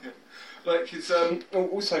 Dribbles, yeah. Like, it's,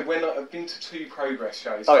 also, when I've been to 2 Progress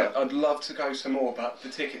shows, I'd love to go some more, but the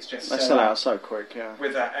tickets just sell out so quick, yeah.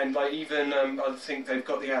 With that, and like even, I think they've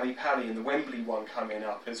got the Ali Pali and the Wembley one coming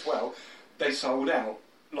up as well. They sold out.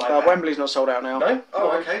 Like Wembley's not sold out now. No?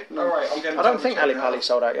 Oh, okay. No. All right, I don't think Ali Pali's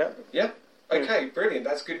sold out yet. Yeah? Okay, brilliant.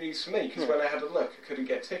 That's good news for me, because when I had a look, I couldn't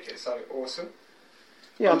get tickets, so awesome.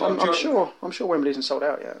 Yeah, I'm sure Wembley isn't sold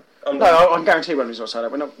out yet. I can guarantee Wembley's not sold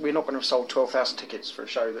out. We're not going to have sold 12,000 tickets for a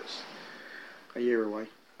show that's a year away.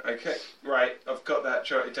 Okay, right. I've got that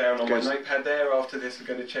jotted down on my notepad there. After this, I'm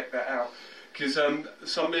going to check that out. Because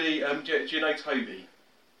somebody, do you know Toby?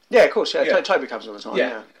 Yeah, of course. Yeah, Toby comes all the time.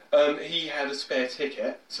 Yeah. He had a spare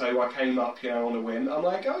ticket, so I came up, on a whim. I'm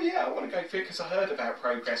like, oh yeah, I want to go for it because I heard about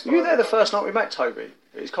Progress. You were there the first night we met Toby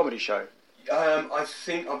at his comedy show. I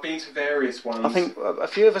think I've been to various ones. I think a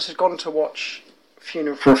few of us had gone to watch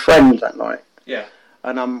Funeral for a Friend that night. Yeah.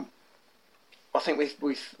 And I think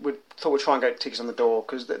we thought we'd try and get tickets on the door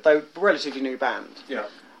because they were a relatively new band. Yeah.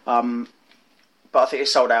 But I think it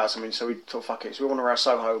sold out or something, so we thought, fuck it. So we went around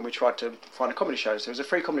Soho and we tried to find a comedy show. So there was a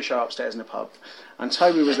free comedy show upstairs in the pub. And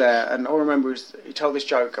Toby was there, and all I remember was he told this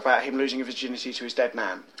joke about him losing his virginity to his dead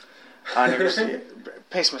nan. And it was,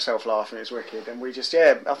 pissed myself laughing, it was wicked. And we just,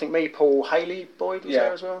 I think me, Paul, Haley Boyd was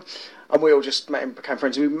there as well. And we all just met him, became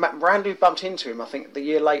friends. And we randomly bumped into him, I think, the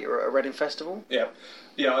year later at a Reading festival. Yeah.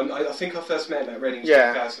 Yeah, I think I first met him at Reading in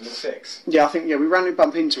 2006. Yeah, I think, we randomly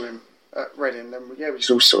bumped into him at Reading, and we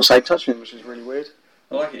just all sort of stayed in touch with him, which was really weird.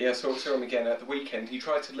 I like it, so I saw him again at the weekend. He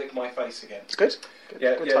tried to lick my face again. It's good.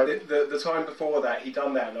 The time before that, he'd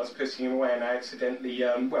done that, and I was pushing him away, and I accidentally,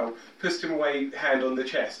 pushed him away, hand on the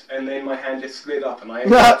chest, and then my hand just slid up, and I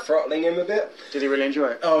ended up throttling him a bit. Did he really enjoy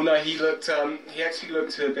it? Oh no, he actually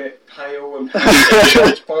looked a bit pale and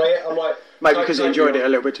shocked by it. I'm like, maybe because he enjoyed it a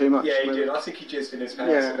little bit too much. Yeah, he did. I think he jizzed in his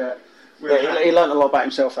pants a bit. He learnt a lot about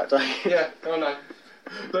himself that day. Yeah, I know.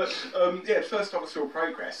 But, first time I saw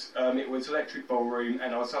Progress, it was Electric Ballroom,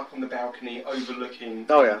 and I was up on the balcony overlooking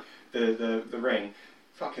the ring.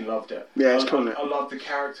 Fucking loved it. Yeah, it's cool. I loved the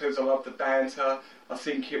characters, I loved the banter. I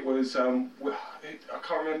think it was, I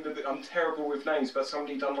can't remember, I'm terrible with names, but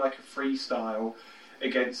somebody done like a freestyle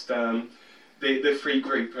against the free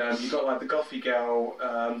group. You got like the Gothy girl,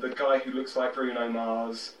 the guy who looks like Bruno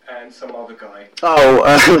Mars, and some other guy. Oh,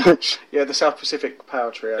 the South Pacific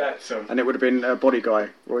Power Trio. That's and it would have been Body Guy,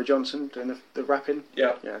 Roy Johnson doing the rapping.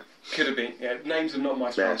 Yeah, could have been. Yeah, names are not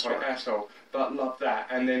my strong point at all, but love that.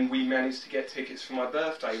 And then we managed to get tickets for my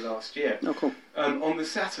birthday last year. Oh, cool. On the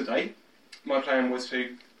Saturday, my plan was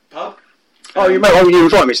to pub. You invited me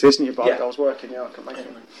to this, didn't you? But I was working, I couldn't make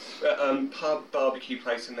it. Pub, barbecue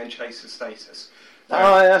place, and then Chaser's Status.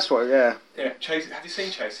 That's what, yeah. Yeah, have you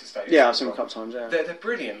seen Chaser's Status? Yeah, I've seen them a couple of times, They're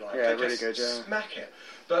brilliant, like. Yeah, really good, yeah. Smack it.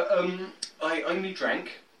 But I only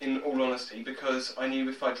drank, in all honesty, because I knew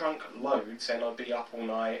if I drank loads, then I'd be up all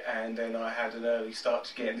night, and then I had an early start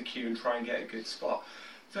to get in the queue and try and get a good spot.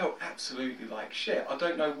 Felt absolutely like shit. I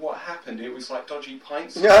don't know what happened. It was like dodgy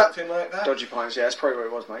pints or something like that. Dodgy pints, that's probably what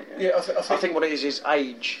it was, mate. Yeah, I think what it is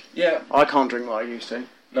age. Yeah. I can't drink like I used to.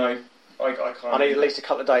 No, I can't. I need at least a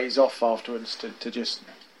couple of days off afterwards to just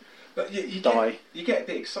die. You get a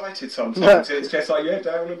bit excited sometimes. It's just like,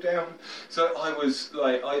 down and down. So I was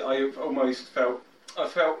like, I almost felt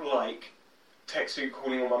like texting,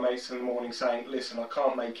 calling all my mates in the morning saying, listen, I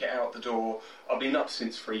can't make it out the door. I've been up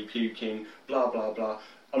since 3 puking, blah, blah, blah.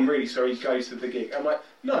 I'm really sorry, go to the gig. I'm like,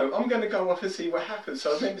 no, I'm going to go off and see what happens.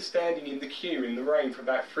 So I remember standing in the queue in the rain for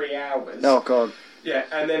about 3 hours. Oh, God. Yeah,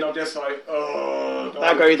 and then I'm just like, oh...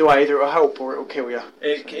 That'll go either way. Either it'll help or it'll kill you.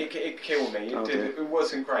 It killed me. It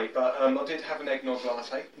wasn't great, but I did have an eggnog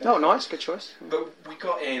latte. Oh, nice. Good choice. But we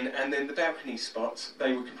got in, and then the balcony spots,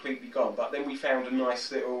 they were completely gone. But then we found a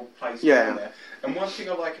nice little place down there. And one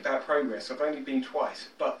thing I like about Progress, I've only been twice,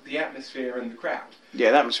 but the atmosphere and the crowd.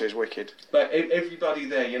 Yeah, the atmosphere is wicked. Like, everybody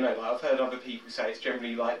there, you know, like I've heard other people say it's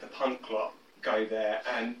generally like the punk lot go there,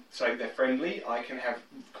 and so they're friendly. I can have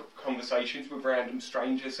conversations with random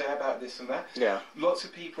strangers there about this and that. Yeah. Lots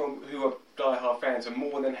of people who are die-hard fans are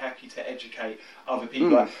more than happy to educate other people.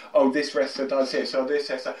 Like, oh, this wrestler does this, or this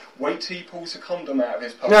wrestler. Wait till he pulls a condom out of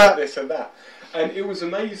his pocket, this and that. And it was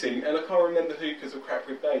amazing, and I can't remember who because of crap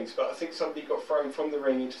with names, but I think somebody got thrown from the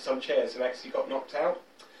ring into some chairs and actually got knocked out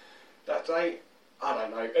that day. I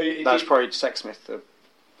don't know. That's probably Sexsmith, the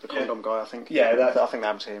condom guy, I think. Yeah, I think that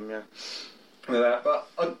happened to him, yeah. But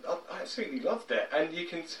I absolutely loved it, and you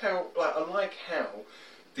can tell, like, I like how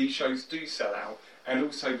these shows do sell out, and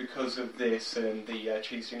also because of this and the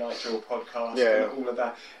Tuesday Night Drill podcast and all of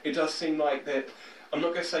that, it does seem like that. I'm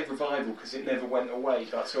not going to say revival because it never went away,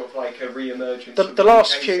 but sort of like a re-emergence. The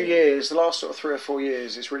last few years, the last sort of 3 or 4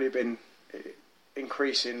 years, it's really been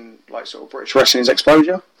increasing, like, sort of British wrestling's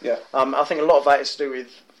exposure. Yeah. I think a lot of that is to do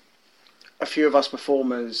with a few of us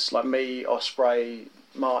performers, like me, Ospreay,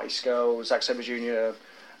 Marty Scurll, Zack Sabre Jr.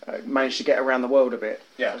 Managed to get around the world a bit,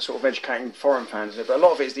 and sort of educating foreign fans a bit. But a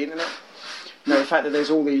lot of it is the internet. You know, the fact that there's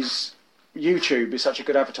all these... YouTube is such a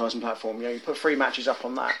good advertising platform. You know, you put 3 matches up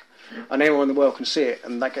on that, and anyone in the world can see it,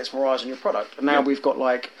 and that gets more eyes on your product. And now we've got,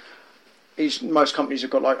 like... most companies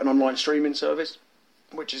have got, like, an online streaming service,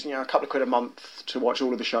 which is, you know, a couple of quid a month to watch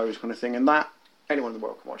all of the shows kind of thing, and that, anyone in the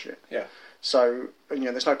world can watch it. Yeah. So, you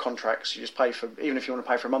know, there's no contracts. You just pay for... Even if you want to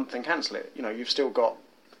pay for a month and cancel it, you know, you've still got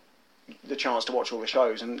the chance to watch all the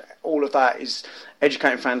shows, and all of that is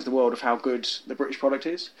educating fans of the world of how good the British product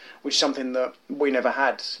is, which is something that we never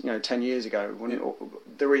had, you know, 10 years ago.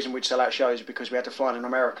 The reason we'd sell out shows is because we had to fly in an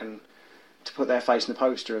American to put their face in the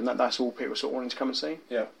poster, and that's all people sort of wanting to come and see.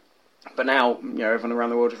 Yeah. But now, you know, everyone around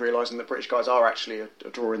the world is realising that British guys are actually a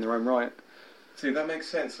draw in their own right. See, that makes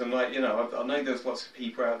sense. And, like, you know, I know there's lots of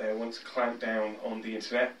people out there who want to clamp down on the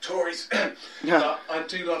internet. Tories! But I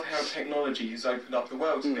do love how technology has opened up the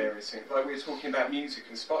world to various things. Like, we were talking about music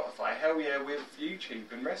and Spotify. Hell yeah, with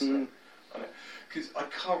YouTube and wrestling. Because I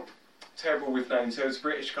can't... Terrible with names. There was a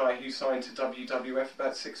British guy who signed to WWF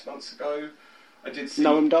about 6 months ago. I did see...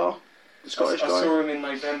 Noam Dar? The Scottish guy? I saw him in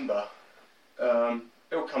November.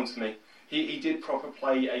 It'll come to me. He did proper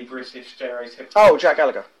play a British stereotype. Oh, Jack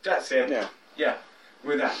Gallagher. That's him. Yeah. Yeah,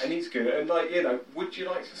 with that, and he's good. And, like, you know, would you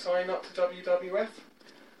like to sign up to WWF?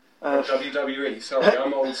 Or WWE, sorry,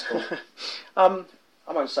 I'm old school. I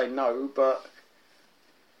won't say no, but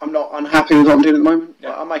I'm not unhappy with what I'm doing at the moment.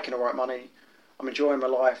 Yeah. I'm making alright money. I'm enjoying my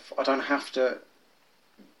life. I don't have to,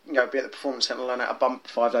 you know, be at the Performance Centre learning how to bump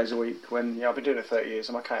 5 days a week when, you know, I've been doing it 30 years.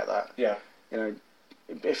 I'm okay at that. Yeah. You know,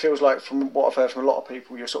 it feels like, from what I've heard from a lot of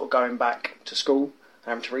people, you're sort of going back to school and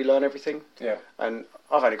having to relearn everything. Yeah. And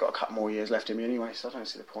I've only got a couple more years left in me anyway, so I don't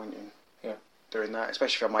see the point in doing that,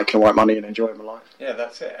 especially if I'm making the right money and enjoying my life. Yeah,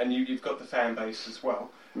 that's it. And you've got the fan base as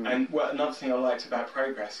well. And another thing I liked about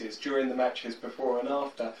Progress is during the matches, before and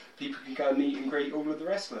after, people can go meet and greet all of the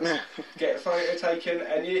wrestlers, get a photo taken,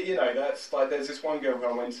 and you know, that's like, there's this one girl who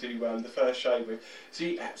I went to the first show with.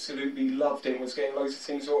 She absolutely loved it and was getting loads of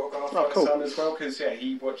things autographed by her son as well, because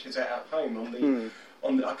he watches it at home on the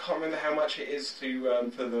I can't remember how much it is to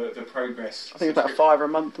for the Progress. I think it's about $5 a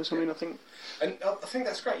month or something. I think. And I think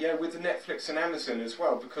that's great, with the Netflix and Amazon as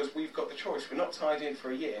well, because we've got the choice. We're not tied in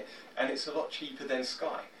for a year, and it's a lot cheaper than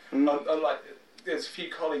Sky. There's a few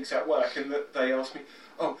colleagues at work, and they ask me,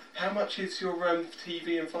 "Oh, how much is your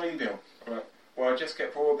TV and phone bill?" I'm like, "Well, I just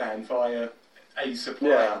get broadband via a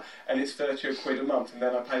supplier, and it's 30 quid a month, and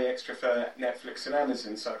then I pay extra for Netflix and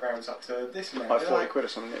Amazon, so it rounds up to this amount." Like 40 quid or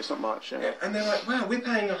something. It's not much. Yeah. And they're like, "Wow, we're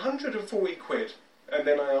paying 140 quid." And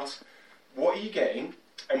then I ask, "What are you getting?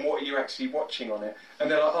 And what are you actually watching on it?" And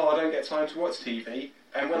they're like, "Oh, I don't get time to watch TV."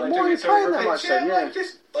 And when I do it,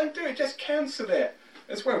 don't do it. Just cancel it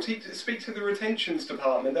as well. Speak to the retentions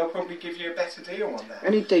department. They'll probably give you a better deal on that.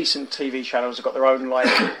 Any decent TV channels have got their own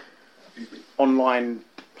online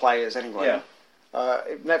players anyway. Yeah.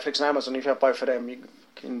 Netflix and Amazon, if you have both of them, you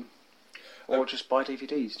can. Or just buy DVDs.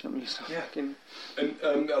 Do you know what I mean? Yeah. Fucking...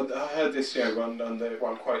 And I heard this, on the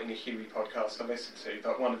one quote in the Huey podcast I listened to,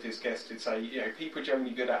 but one of his guests did say, people are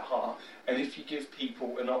generally good at heart, and if you give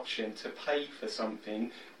people an option to pay for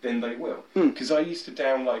something, then they will. Because I used to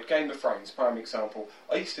download Game of Thrones, prime example.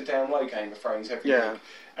 I used to download Game of Thrones every week,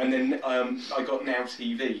 and then I got Now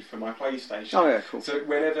TV for my PlayStation. Oh yeah, cool. So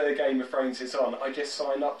whenever Game of Thrones is on, I just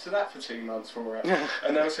sign up to that for 2 months for it.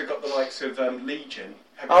 And I also got the likes of Legion.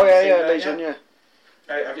 Have you seen that Legion, yet?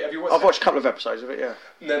 yeah. Have you watched I've watched a couple of episodes of it, yeah.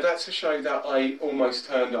 No, that's a show that I almost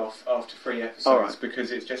turned off after 3 episodes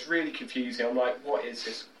because it's just really confusing. I'm like, what is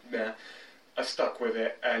this? Yeah. I stuck with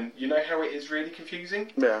it, and you know how it is really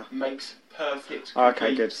confusing? Yeah. Makes perfect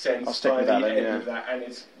good sense. I'll stick with that then, end of that, and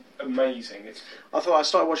it's amazing. I thought I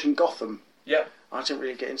started watching Gotham. Yeah. I didn't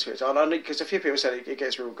really get into it. I because a few people said it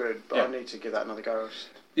gets real good, but I need to give that another go.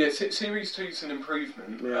 Yeah, Series 2 is an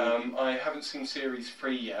improvement. Yeah. I haven't seen Series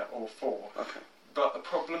 3 yet, or 4. Okay. But the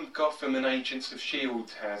problem Gotham and Agents of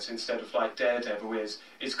S.H.I.E.L.D. has, instead of like Daredevil, is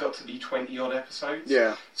it's got to be 20-odd episodes.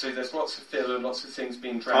 Yeah. So there's lots of filler, lots of things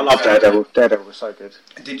being dragged I love out. Daredevil. Daredevil was so good.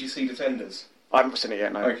 Did you see Defenders? I haven't seen it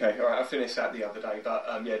yet, no. Okay, alright, I finished that the other day, but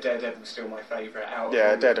Daredevil was still my favourite out of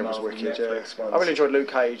Daredevil was Marvel wicked, Netflix ones. I really enjoyed Luke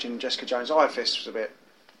Cage and Jessica Jones. Iron Fist was a bit...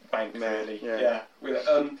 Bank, really. Yeah.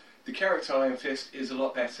 The character Iron Fist is a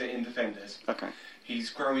lot better in Defenders. Okay. He's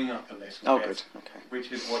growing up a little bit. Oh, good. Okay.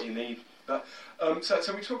 Which is what you need. But so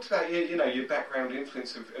we talked about your background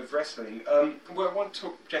influence of wrestling. I want to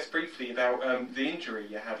talk just briefly about the injury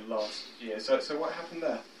you had last year. So what happened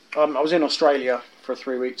there? I was in Australia for a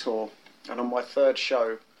 3-week tour, and on my third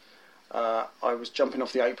show, I was jumping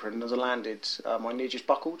off the apron, and as I landed, my knee just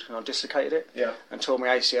buckled, and I dislocated it. Yeah. And tore my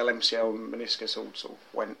ACL, MCL, and meniscus all sort of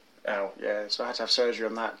went. Ow. Yeah, so I had to have surgery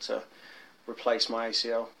on that to replace my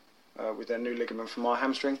ACL with a new ligament from my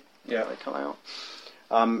hamstring. Yeah. They cut out.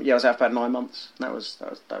 I was out for about 9 months. That was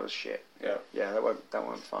shit. Yeah. Yeah, that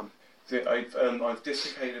weren't fun. I've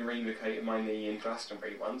dislocated and relocated my knee in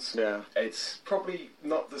Glastonbury once. Yeah. It's probably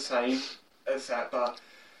not the same as that, but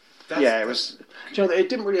it was. Do you know, it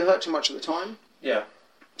didn't really hurt too much at the time. Yeah.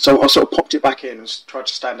 So I sort of popped it back in and tried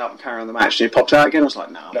to stand up and carry on the match. And it popped out again. I was like,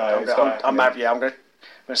 I'm going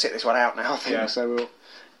to sit this one out now. I think.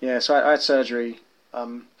 Yeah. So I had surgery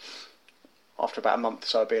after about a month or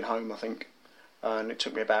so of being home, I think. And it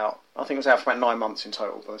took me I think I was out for about 9 months in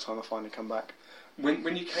total by the time I finally come back.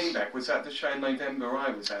 When you came back, was that the show in November I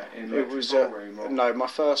was at in It was Ballroom? Or? No, my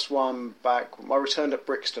first one back. I returned at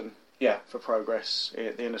Brixton. Yeah. For Progress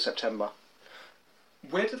at the end of September.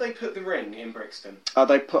 Where do they put the ring in Brixton?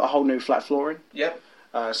 They put a whole new flat floor in. Yep.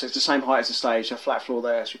 So it's the same height as the stage, a flat floor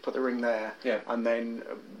there, so you put the ring there. Yeah. And then,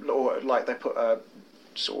 they put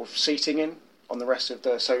sort of seating in on the rest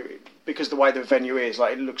of so because the way the venue is,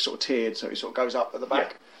 it looks sort of tiered, so it sort of goes up at the back.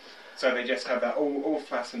 Yeah. So they just have that all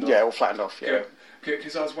flattened off? Yeah, all flattened off, yeah.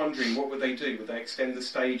 Because I was wondering, what would they do? Would they extend the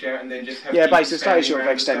stage out and then just have... Yeah, basically the stage sort of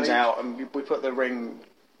extends out, and we put the ring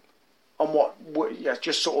on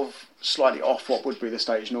just sort of slightly off what would be the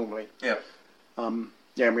stage normally. Yeah. And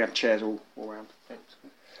we had chairs all around.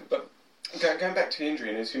 But going back to the injury,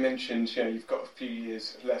 and as you mentioned, you've got a few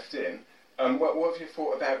years left in. What have you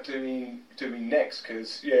thought about doing next?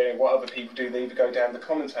 Because what other people do, they either go down the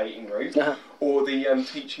commentating route or the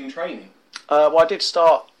teaching training. Well, I did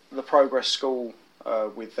start the Progress School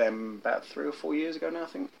with them about 3 or 4 years ago now, I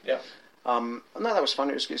think. Yeah. And that was fun.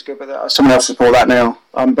 It's good, but someone else support that now.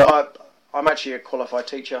 But I'm actually a qualified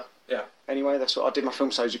teacher. Yeah. Anyway, that's what I did my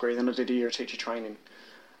film studies degree. Then I did a year of teacher training.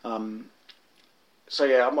 So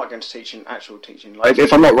I might go into actual teaching.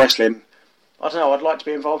 If I'm not wrestling, I don't know. I'd like to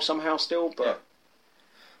be involved somehow still, but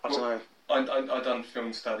I don't know. I done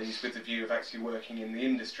film studies with the view of actually working in the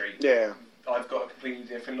industry. Yeah. I've got a completely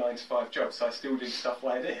different 9-to-5 job, so I still do stuff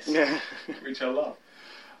like this. Yeah. Which I love.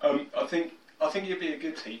 I think you'd be a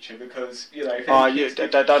good teacher because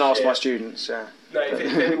if don't ask my students. Yeah. No, if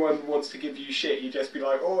anyone wants to give you shit, you just be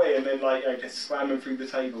like, "Oi," and then just slam them through the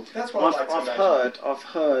table. That's what I've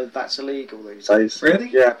heard that's illegal these days. Really?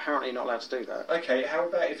 Yeah, apparently you're not allowed to do that. Okay, how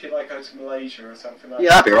about if you go to Malaysia or something like that?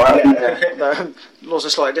 Yeah, that'd be right. Yeah. The laws are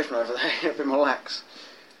slightly different over there. A bit more lax.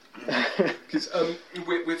 Because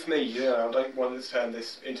with me, I don't want to turn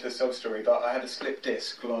this into a sob story, but I had a slip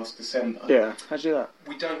disc last December. Yeah, how'd you do that?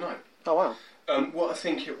 We don't know. Oh wow. What I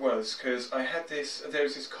think it was, because I had there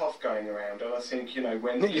was this cough going around, and I think,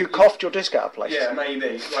 when... You coughed your disc out of place? Yeah,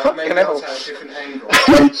 maybe. Maybe I was at a different angle.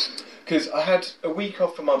 Because I had a week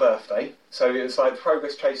off for my birthday, so it was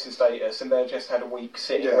Progress Chasing Status, and they just had a week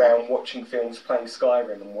sitting around watching films, playing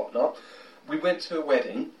Skyrim and whatnot. We went to a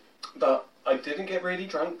wedding, but I didn't get really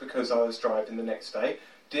drunk because I was driving the next day.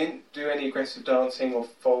 didn't do any aggressive dancing or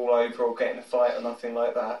fall over or get in a fight or nothing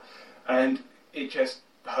like that. And it just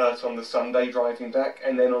hurt on the Sunday driving back,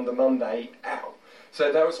 and then on the Monday, ow.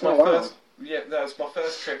 So that was my first. Yeah, that was my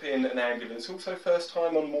first trip in an ambulance. Also, first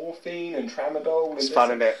time on morphine and tramadol. It's fun,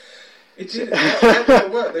 isn't it? It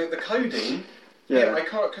didn't work. The codeine. Yeah. I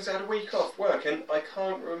can't, because I had a week off work and I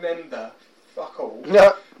can't remember fuck all.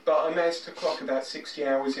 Yeah. But I managed to clock about 60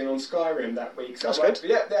 hours in on Skyrim that week. So That's I'm good.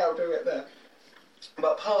 like, yeah, I'll do it there.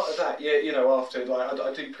 But part of that, yeah, you know, after, like,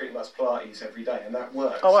 I do pretty much Pilates every day and that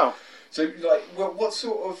works. Oh, wow. So, like, what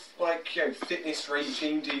sort of, like, you know, fitness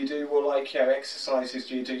regime do you do, or, like, you know, exercises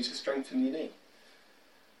do you do to strengthen your knee?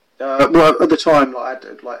 Well, at the time, like, I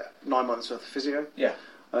had, like, 9 months worth of physio. Yeah.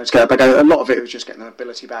 To get back. A lot of it was just getting the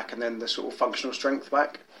mobility back and then the sort of functional strength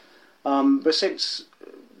back. But since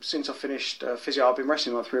I finished physio, I've been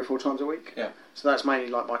wrestling like 3 or 4 times a week. Yeah. So that's mainly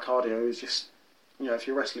like my cardio is just, you know, if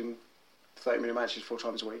you're wrestling 30-minute matches 4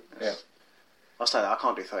 times a week. Yeah. I'll say that I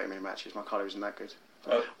can't do 30-minute matches. My cardio isn't that good.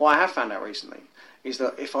 Oh. What I have found out recently is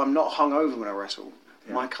that if I'm not hungover when I wrestle,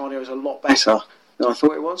 my cardio is a lot better than I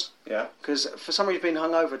thought it was. Yeah. Because for some reason being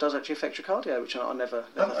hungover does actually affect your cardio, which I never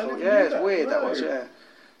I thought. never Yeah, knew it's that. weird No. that was. Yeah.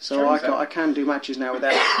 So I can do matches now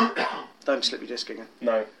without don't slip your disc again.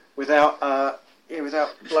 No. Without without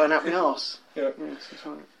blowing out my arse. Yeah. Yes, that's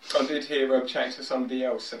right. I did hear chatting to somebody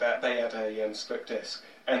else about they had a slip disc,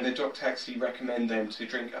 and the doctor actually recommend them to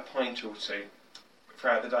drink a pint or 2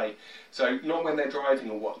 throughout the day. So not when they're driving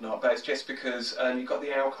or whatnot, but it's just because you've got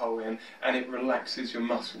the alcohol in and it relaxes your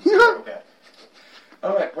muscles a little bit.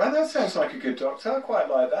 All right, well that sounds like a good doctor. I quite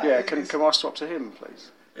like that. Yeah, can I swap to him, please?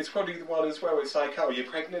 It's probably the one as well. It's like, oh, you're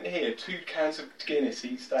pregnant here, 2 cans of Guinness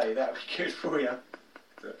each day. That'd be good for you.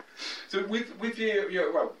 So with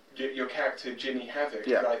your character Jimmy Havoc,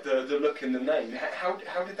 yeah. like the look and the name, how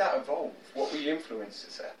did that evolve? What were your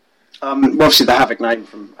influences there? Well, obviously the Havoc name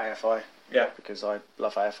from AFI. Yeah. Because I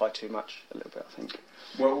love AFI too much, a little bit, I think.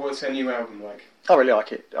 What's their new album like? I really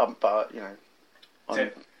like it, but you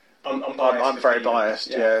know, I'm very biased.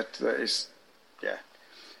 Yeah, that is. Yeah,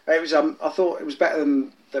 it was. I thought it was better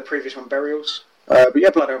than the previous one, Burials. But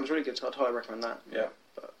yeah, Blood Album's really good, so I'd highly recommend that. Yeah.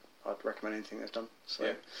 But I'd recommend anything they've done. So.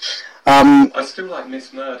 Yeah. I still like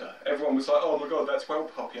Miss Murder. Everyone was like, "Oh my god, that's well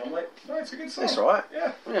poppy." I'm like, "No, it's a good song." It's alright.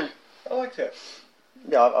 Yeah. Yeah. I liked it.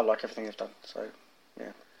 Yeah, I like everything they've done. So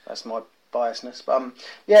yeah, that's my biasness. But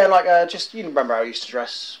yeah, like just you remember how I used to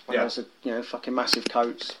dress when I was fucking massive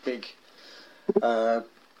coats, big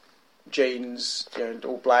jeans,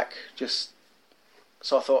 all black. Just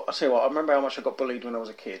so I thought, I'll tell you what, I remember how much I got bullied when I was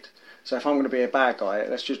a kid. So if I'm going to be a bad guy,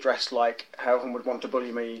 let's just dress like how everyone would want to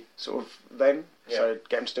bully me, sort of then. Yeah. So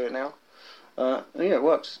get them to do it now. And yeah, it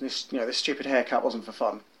worked. This stupid haircut wasn't for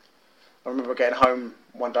fun. I remember getting home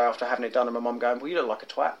one day after having it done, and my mum going, "Well, you look like a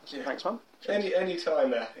twat." So, yeah. Thanks, Mum. Any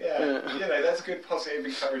time there, yeah. That's good positive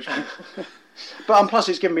encouragement. But plus,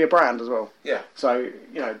 it's given me a brand as well. Yeah. So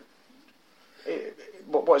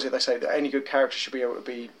what is it they say, that any good character should be able to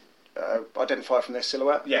be identified from their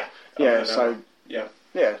silhouette? Yeah. Yeah. So yeah.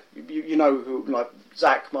 Yeah, you know who, like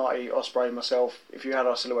Zach, Marty, Osprey, myself. If you had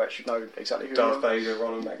our silhouettes, you'd know exactly who. Darth Vader,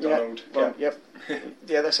 Ronald McDonald. Yeah, yep.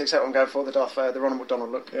 Yeah, that's exactly what I'm going for. The Darth Vader, the Ronald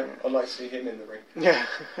McDonald look. Yeah, I'd like to see him in the ring. Yeah.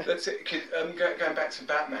 That's it. Going back to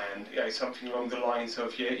Batman, something along the lines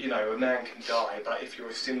of a man can die, but if you're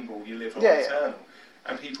a symbol, you live on eternal.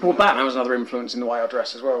 And people. Well, Batman was another influence in the way I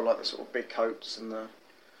dress as well, like the sort of big coats and the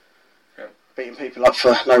beating people up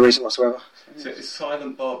for no reason whatsoever. So it's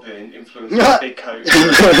Silent Bob influenced big coat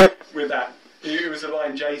with that. It was a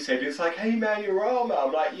line Jay said. It's like, "Hey man, your armour."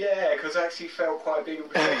 I'm like, "Yeah," because I actually felt quite big and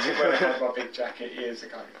protected when I had my big jacket years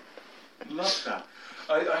ago. Love that.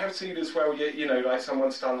 I have seen as well. Like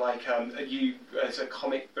someone's done like you as a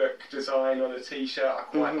comic book design on a T-shirt. I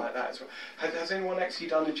quite like that as well. Has anyone actually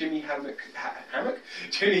done a Jimmy Havoc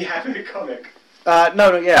comic? No,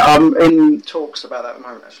 not yet. I'm in talks about that at the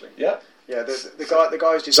moment, actually. Yeah. Yeah, the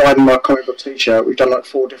guy's designed my comic book T-shirt. We've done like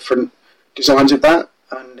 4 different designs of that,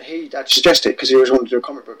 and he actually suggested it because he always wanted to do a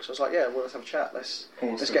comic book. So I was like, yeah, well, let's have a chat. Let's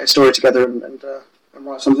get a story together and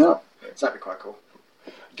write something up. So that'd be quite cool.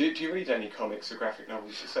 Do you read any comics or graphic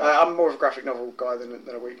novels yourself? I'm more of a graphic novel guy than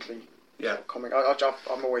a weekly comic.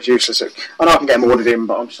 I'm always useless at. I know I can get them ordered in,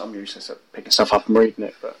 but I'm useless at picking stuff up and reading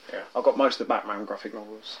it. But I've got most of the Batman graphic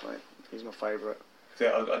novels. Like, he's my favourite.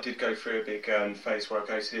 I did go through a big phase where I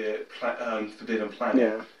go to Forbidden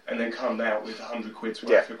Planet and then come out with 100 quid's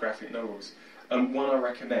worth of graphic novels. One I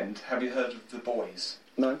recommend. Have you heard of The Boys?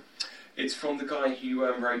 No. It's from the guy who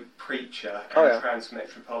wrote Preacher and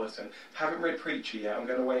Transmetropolitan. Haven't read Preacher yet. I'm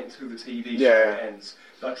going to wait until the TV show ends.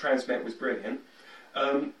 Like Transmet was brilliant.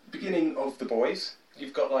 Beginning of The Boys,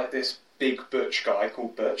 you've got like this big butch guy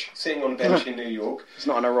called Butch sitting on a bench in New York. It's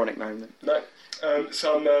not an ironic name then. No.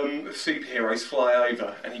 Some superheroes fly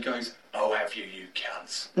over and he goes, "Oh, have you, you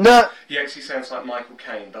cunts?" No. He actually sounds like Michael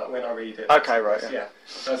Caine, but when I read it... Okay, right, yeah.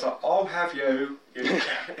 So it's like, "I'll have you, you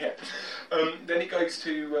cunt." Yeah. Then he goes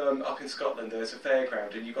to, up in Scotland, there's a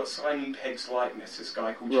fairground, and you've got Simon Pegg's likeness, this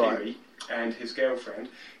guy called Huey, and his girlfriend.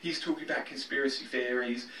 He's talking about conspiracy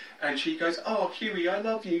theories, and she goes, "Oh, Huey, I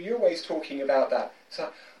love you, you're always talking about that." So,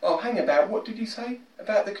 "Oh, hang about, what did you say?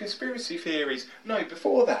 About the conspiracy theories?" "No,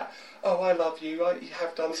 before that." "Oh, I love you, I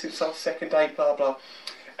have done since our second date, blah, blah."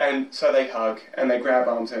 And so they hug, and they grab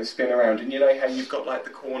arms and spin around, and you know how you've got like the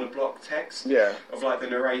corner block text? Yeah. Of like the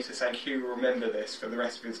narrator saying, "Hugh will remember this for the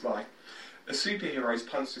rest of his life." A superhero's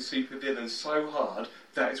punched a supervillain so hard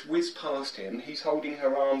that it's whizzed past him, he's holding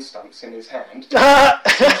her arm stumps in his hand, he's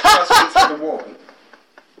pressed into the wall,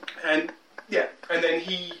 and yeah, and then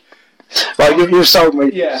he... Like, you've sold me.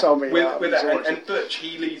 Yeah, sold me with that, and Butch,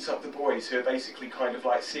 he leads up the boys who are basically kind of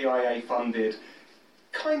like CIA-funded,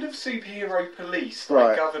 kind of superhero police,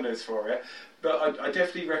 like governors for it. But I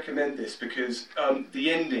definitely recommend this because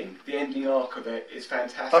the ending arc of it is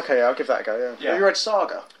fantastic. Okay, I'll give that a go, yeah. Have you read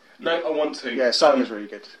Saga? No, I want to. Yeah, Saga's really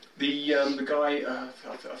good. The guy,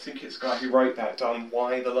 I think it's the guy who wrote that, done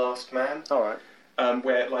Why the Last Man. Alright.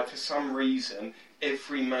 Where, like, for some reason,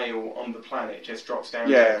 every male on the planet just drops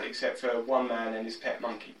down dead, except for one man and his pet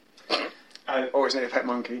monkey. Always need a pet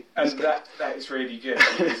monkey. And that is really good.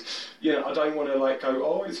 Because, you know, I don't want to, like, go,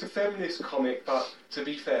 "Oh, it's a feminist comic," but to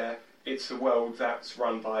be fair, it's a world that's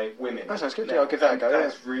run by women. That sounds good, yeah, I'll give that a go.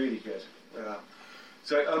 That's really good.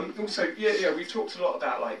 So, also, yeah, we've talked a lot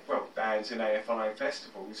about, like, well, bands and AFI and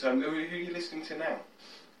festivals. Who are you listening to now?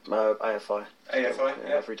 AFI. AFI,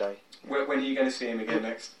 yeah. Every day. When are you going to see him again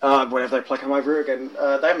next? Whenever they come over again.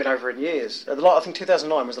 They haven't been over in years. I think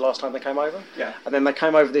 2009 was the last time they came over. Yeah. And then they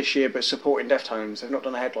came over this year, but supporting Deftones. They've not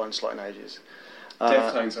done a headline slot in ages.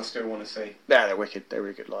 Deftones I still want to see. Yeah, they're wicked. They're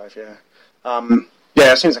really good live, yeah.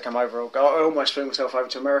 Yeah, as soon as they come over, I'll go. I almost flew myself over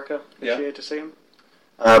to America this year to see them.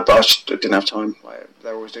 But I just didn't have time.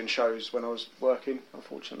 They're always doing shows when I was working,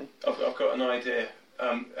 unfortunately. I've got an idea.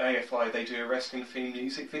 AFI, they do a wrestling theme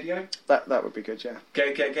music video. That would be good, yeah.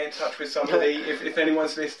 Get in touch with somebody. if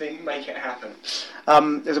anyone's listening, make it happen.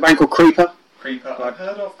 There's a band called Creeper. Creeper, I've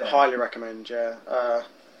heard of them. Highly recommend, yeah.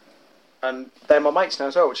 And they're my mates now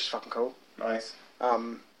as well, which is fucking cool. Nice.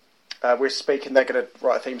 We're speaking, they're going to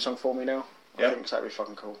write a theme song for me now. Yep. I think that'd be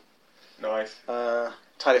fucking cool. Nice.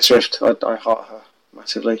 Taylor Swift, I heart her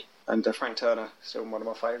massively. And Frank Turner, still one of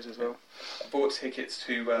my favourites as well. I bought tickets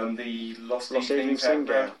to the Lost Evenings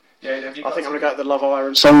Evenings. Yeah. Have you I think I'm going to got go to the Love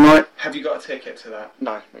Iron song night. Have you got a ticket to that?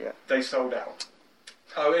 No, not yet. They sold out.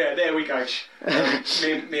 Oh yeah, there we go.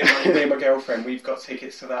 Me and my girlfriend, we've got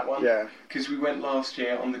tickets to that one. Yeah. Because we went last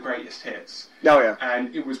year on the Greatest Hits. Oh yeah.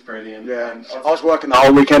 And it was brilliant. Yeah. And I was working the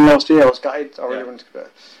whole weekend last year. I was gutted. I really wanted to go.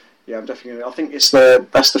 Yeah, I'm definitely going to. I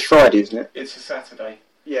think that's the Friday, isn't it? It's a Saturday.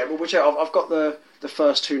 Yeah, well, I've got the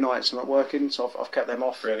first 2 nights not working, so I've kept them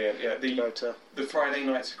off. Brilliant. Yeah. The Friday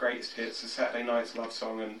night's Greatest Hits. The Saturday night's Love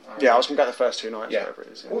Song. And I was going to go the first 2 nights. Yeah. Whatever it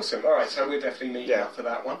is. Yeah. Awesome. All right. So we're definitely meeting up for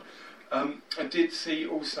that one. I did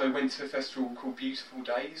went to a festival called Beautiful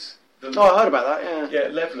Days. I heard about that, yeah. Yeah,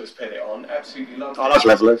 Levellers put it on. Absolutely loved it. I love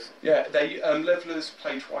Levellers. Yeah, they Levellers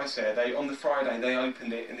played twice there. On the Friday they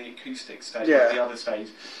opened it in the acoustic stage, like the other stage,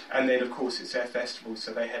 and then of course it's their festival,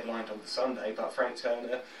 so they headlined on the Sunday. But Frank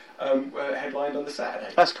Turner headlined on the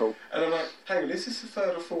Saturday. That's cool. And I'm like, hang on, this is the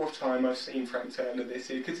 3rd or 4th time I've seen Frank Turner this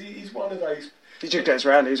year because he's one of those. He just gets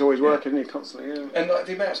around. He's always working. He constantly. Yeah. And like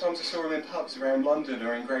the amount of times I saw him in pubs around London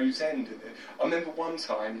or in Gravesend. I remember one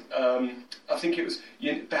time. I think it was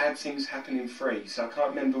bad things happening free. So I can't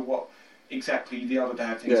remember what exactly the other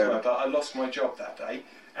bad things were. But I lost my job that day,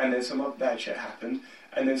 and then some other bad shit happened.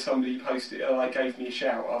 And then somebody posted, gave me a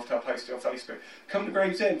shout after I posted on Facebook. Come to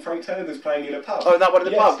Gravesend. Frank Turner's playing in a pub. Oh, that one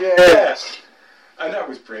in the pub. Yeah. Yes. And that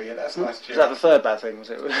was brilliant. That's nice. Was that the 3rd bad thing?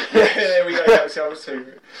 Was it? Yeah, there we go. That was the other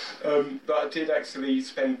 2. But I did actually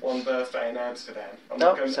spend one birthday in Amsterdam. I'm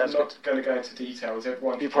not going to go into details.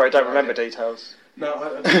 Everyone. You probably don't remember details. No,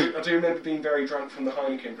 I do remember being very drunk from the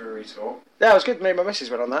Heineken brewery tour. Yeah, it was good. Me and my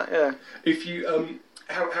missus went on that. Yeah. If you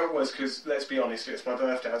how it was, because let's be honest, it was my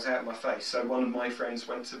birthday. I was out of my face. So one of my friends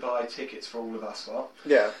went to buy tickets for all of us lot.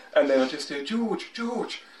 Yeah. And then I just said,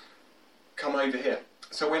 George, come over here.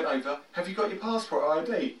 So I went over, have you got your passport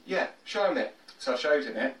ID? Yeah, show him it. So I showed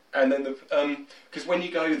him it, and then because when you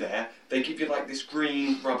go there, they give you like this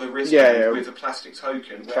green rubber wristband with a plastic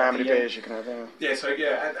token. Family beers you can have. Yeah, so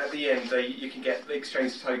at the end you can get the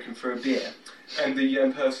exchange token for a beer, and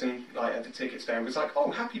the person like at the ticket stand was like, "Oh,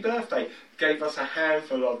 happy birthday!" Gave us a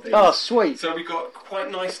handful of these. Oh, sweet! So we got quite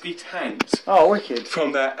nicely tanked. Oh, wicked!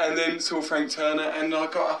 From that, and then saw Frank Turner, and I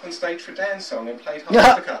got up on stage for a dance song and played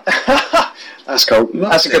harmonica. That's cool.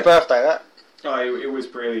 That's a good birthday. That. Oh, it was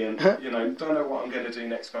brilliant. Don't know what I'm going to do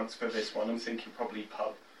next month for this one. I'm thinking probably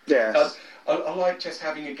pub. Yeah. I like just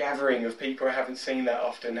having a gathering of people I haven't seen that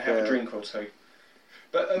often, have a drink or two.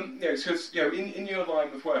 But because in your line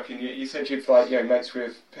of work, and you said you've mates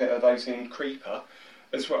with those in Creeper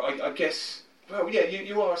as well. I guess. Well, yeah,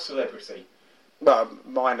 you are a celebrity. Well,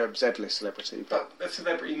 minor Z-list celebrity, but a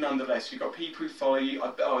celebrity nonetheless. You've got people who follow you.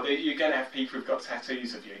 You're going to have people who've got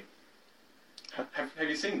tattoos of you. Have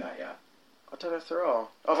you seen that yet? I don't know if there are.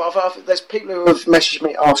 There's people who have messaged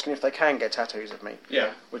me asking if they can get tattoos of me.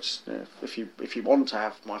 Yeah. Which, if you want to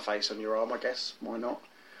have my face on your arm, I guess why not?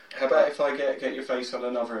 How about if I get your face on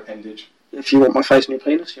another appendage? If you want my face on your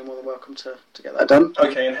penis, you're more than welcome to get that done.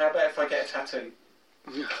 Okay, and how about if I get a tattoo?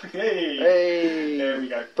 Hey! There we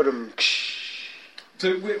go.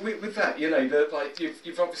 So with that,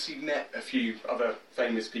 you've obviously met a few other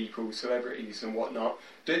famous people, celebrities and whatnot.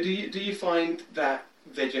 Do you find that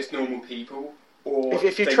they're just normal people, or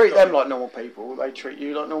if you treat them like normal people, they treat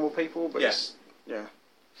you like normal people? But yes, yeah.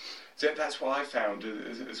 So that's what I found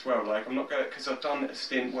as well. Like I'm not going because I've done a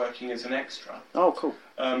stint working as an extra. Oh, cool.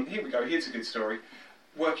 Here we go. Here's a good story.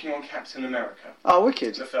 Working on Captain America. Oh,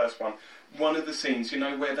 wicked. The first one. One of the scenes,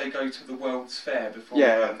 where they go to the World's Fair before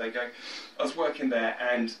they go. I was working there,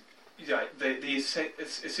 and the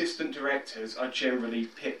assistant directors are generally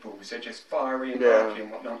pit bulls. They're just fiery and barky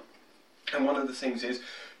and whatnot. And one of the things is,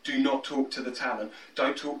 do not talk to the talent.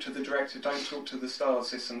 Don't talk to the director. Don't talk to the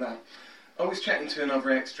stars. This and that. I was chatting to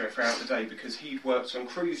another extra throughout the day because he'd worked on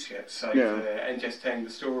cruise ships and just telling the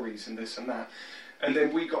stories and this and that. And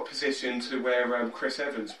then we got positioned to where Chris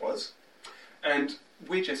Evans was, and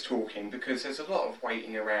we're just talking because there's a lot of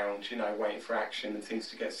waiting around, waiting for action and things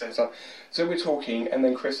to get set up. So we're talking, and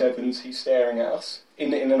then Chris Evans, he's staring at us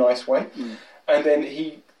in a nice way, and then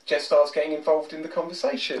he just starts getting involved in the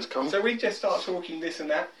conversation. Cool. So we just start talking this and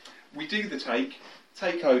that. We do the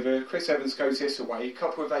take over. Chris Evans goes this away. A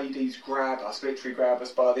couple of ADs literally grab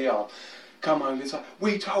us by the arm. Come home, it's like,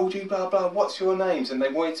 we told you, blah, blah, what's your names? And they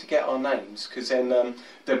wanted to get our names, because then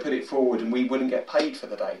they'll put it forward and we wouldn't get paid for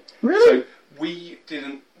the day. Really? So we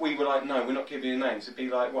were like, no, we're not giving you names. It'd be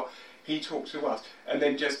like, what? He talked to us, and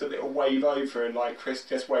then just a little wave over, and like Chris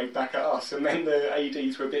just waved back at us, and then the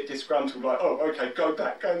ADs were a bit disgruntled, like, oh, okay, go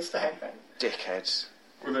and stand there. Dickheads.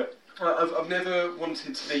 With it. I've never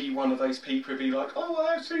wanted to be one of those people who be like, oh,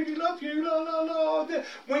 I absolutely love you, la la la.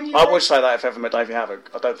 I would say that if ever met Davey Havoc,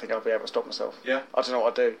 I don't think I'd be able to stop myself. Yeah. I don't know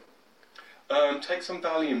what I'd do. Take some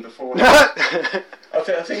Valium before. I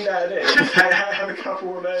think that'd it. Just have a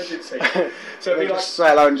couple of emergencies. So it'd be like, say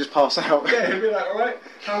hello and just pass out. Yeah, it'd be like, all right,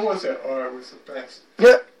 how was it? Oh, it was the best.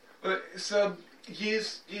 Yeah. But it's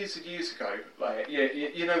years and years ago. Like,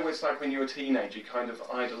 you know what it's like when you're a teenager. You kind of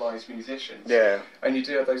idolise musicians. Yeah. And you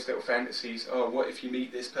do have those little fantasies. Oh, what if you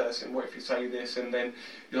meet this person? What if you say this? And then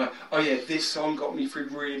you're like, oh yeah, this song got me through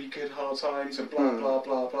really good hard times and blah blah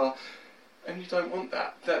blah blah. And you don't want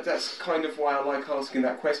that. That's kind of why I like asking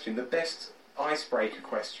that question. The best icebreaker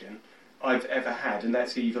question I've ever had, and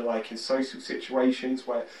that's either like in social situations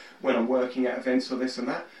when I'm working at events or this and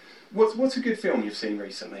that. What's a good film you've seen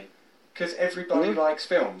recently? Because everybody likes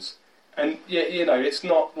films, and it's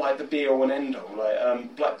not like the be all and end all.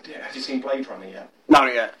 Like, have you seen Blade Runner yet? No,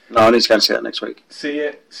 not yet. No, I need to go and see that next week. See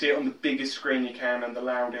it on the biggest screen you can and the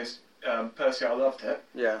loudest. Personally, I loved it.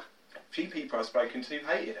 Yeah. A few people I've spoken to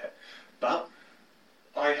hated it, but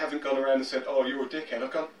I haven't gone around and said, "Oh, you're a dickhead."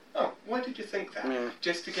 I've gone, "Oh, why did you think that?" Yeah.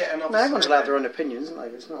 Just to get another. No, everyone's allowed their own opinions, isn't they?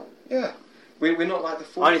 It's not. Yeah. We're not like the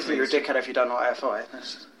 40s. I only think you're a dickhead if you don't like FI.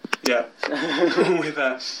 Yeah. With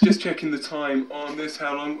just checking the time on this,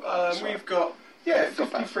 how long? We've got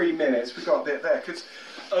 53 minutes. We've got a bit there because,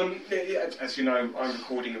 as you know, I'm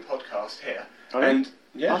recording a podcast here, and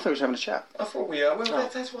I thought we were having a chat. I thought we are. Well,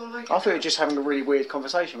 that's what I like. I thought you were just having a really weird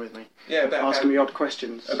conversation with me. Yeah, asking me odd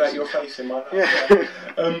questions about your face in my. Yeah.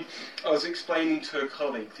 I was explaining to a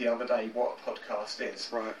colleague the other day what a podcast is.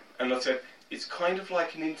 Right. And I said it's kind of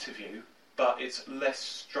like an interview, but it's less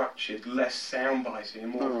structured, less soundbitey,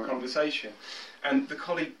 and more of a conversation. And the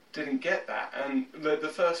colleague didn't get that. And the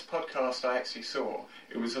first podcast I actually saw,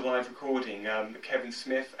 it was a live recording, Kevin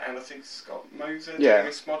Smith and I think Scott Moser doing a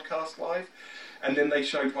Smodcast live. And then they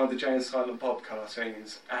showed one of the Jay and Silent Bob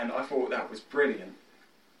cartoons, and I thought that was brilliant.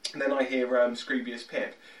 And then I hear Scroobius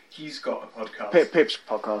Pip. He's got a podcast. Pip's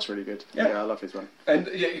podcast really good. Yeah, I love his one. And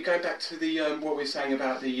you're going back to the what we were saying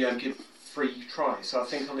about the give free tries. So I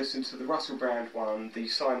think I listened to the Russell Brand one, the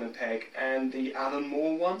Simon Pegg, and the Alan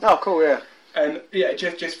Moore one. Oh, cool, yeah. And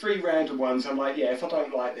just 3 random ones. I'm like, if I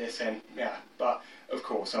don't like this, then But of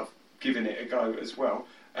course, I've given it a go as well.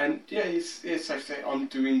 And it's safe to say I'm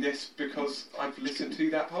doing this because I've listened to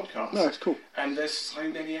that podcast. No, it's cool. And there's so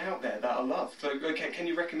many out there that I love. So, okay, can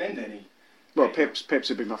you recommend any? Well, Pips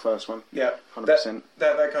would be my first one. Yeah, 100%.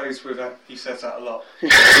 That goes with he says that a lot.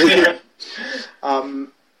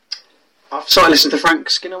 I've started listening to the Frank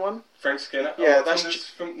Skinner one. Frank Skinner? Yeah, that's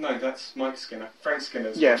Mike Skinner. Frank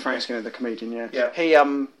Skinner's Frank Skinner, the comedian,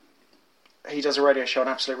 Yeah. He does a radio show on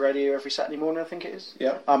Absolute Radio every Saturday morning, I think it is.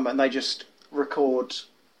 Yeah. And they just record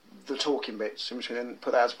the talking bits, and then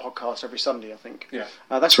put that as a podcast every Sunday, I think. Yeah.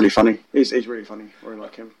 That's really funny. He's really funny. I really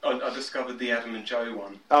like him. I discovered the Adam and Joe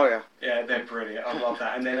one. Oh, yeah. Yeah, they're brilliant. I love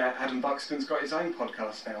that. And then Adam Buxton's got his own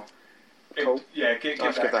podcast now. Cool. Give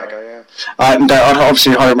that a go, yeah. And I'd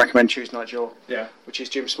obviously highly recommend Tuesday Night Jaw. Yeah. Which is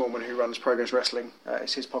Jim Smallman, who runs Progress Wrestling.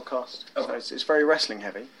 It's his podcast. Oh. So it's very wrestling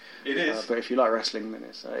heavy. It is. But if you like wrestling, then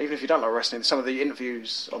it's... even if you don't like wrestling, some of the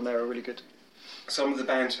interviews on there are really good. Some of the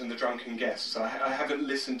banter and the drunken guests. I haven't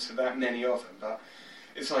listened to that many of them, but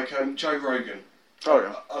it's like Joe Rogan. Oh,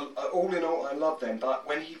 yeah. All in all, I love them, but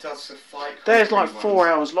when he does the fight... There's like 4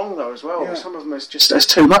 hours long, though, as well. Yeah. Some of them is just... There's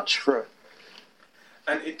too much for it.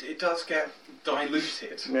 And it does get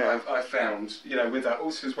diluted, yeah. I've found, with that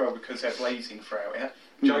also as well, because they're blazing throughout it.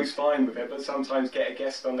 Joe's fine with it, but sometimes get a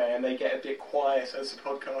guest on there and they get a bit quiet as the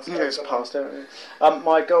podcast goes on. It's past out, yeah.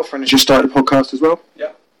 My girlfriend has just started a podcast as well.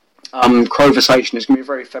 Yeah. Crowversation is going to be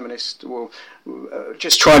very feminist.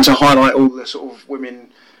 Just trying to highlight all the sort of women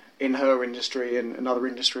in her industry and other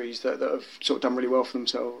industries that have sort of done really well for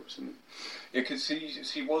themselves. And because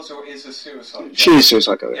she was or is a suicide. She is a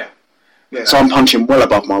suicide girl. Yeah. So I'm punching well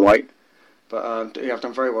above my weight. But I've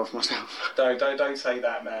done very well for myself. Don't say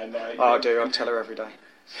that, man. I do. I tell her every day.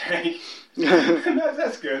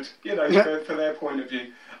 That's good. For their point of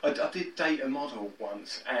view. I did date a model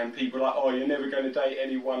once, and people were like, "Oh, you're never going to date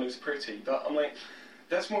anyone who's pretty." But I'm like,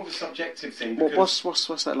 that's more of a subjective thing. What's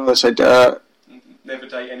that line? I said, never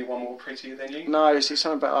date anyone more prettier than you. No, it's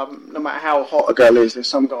something about no matter how hot a girl is, there's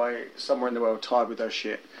some guy somewhere in the world tired with their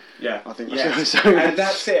shit. Yeah, I think. Yes. And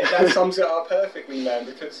that's it. That sums it up perfectly, man.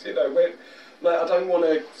 Because I don't want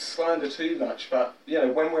to slander too much, but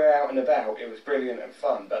when we're out and about, it was brilliant and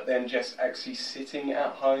fun. But then just actually sitting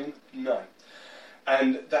at home, no.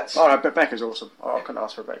 And that's... Oh, no, Becca's awesome. I couldn't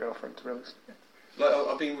ask for a better girlfriend, to be honest.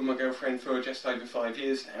 I've been with my girlfriend for just over 5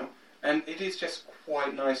 years now, and it is just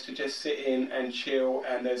quite nice to just sit in and chill,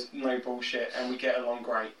 and there's no bullshit, and we get along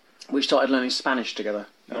great. We started learning Spanish together.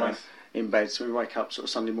 Nice. In bed, so we wake up sort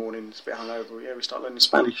of Sunday mornings, a bit hungover. Yeah, we start learning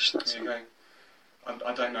Spanish. There you go.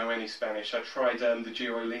 I don't know any Spanish. I tried the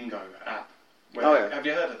Duolingo app. Have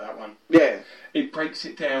you heard of that one? Yeah. It breaks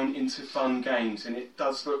it down into fun games, and it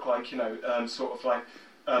does look like, sort of like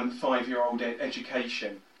 5-year-old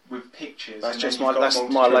education with pictures. That's just my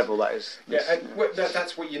level, that is. Yeah,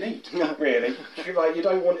 that's what you need, really. You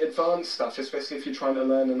don't want advanced stuff, especially if you're trying to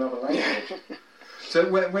learn another language. So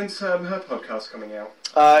when's her podcast coming out?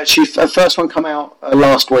 Her first one come out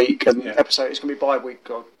last week, and the episode is going to be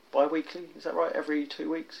bi-weekly, is that right? Every 2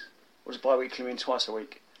 weeks? Or does bi-weekly mean twice a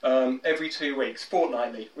week? Every 2 weeks,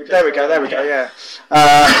 fortnightly. There we go, yeah.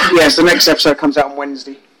 Yes, the next episode comes out on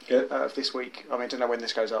Wednesday of this week. I don't know when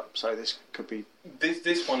this goes up, so this could be...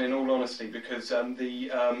 This one, in all honesty, because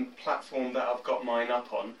the platform that I've got mine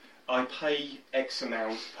up on, I pay X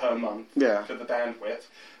amount per month for the bandwidth,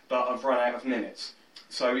 but I've run out of minutes.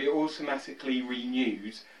 So it automatically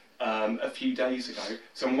renewed a few days ago.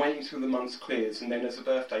 So I'm waiting till the month clears, and then as a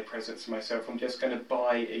birthday present to myself, I'm just going to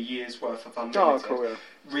buy a year's worth of unlimited. Oh, cool, yeah.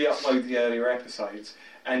 Re-upload the earlier episodes,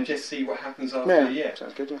 and just see what happens after a year.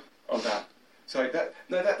 Sounds good, yeah. Of that. So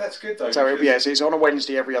that's good though. So it's on a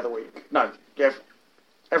Wednesday every other week. No,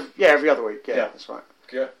 every other week. Yeah, that's right.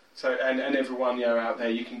 Yeah. So and everyone out there,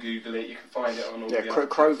 you can Google it. You can find it on all. Yeah,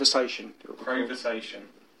 Crowversation. Crowversation.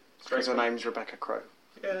 Because her name's Rebecca Crow.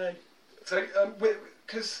 Yeah. So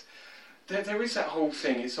because there is that whole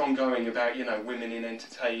thing. It's ongoing about women in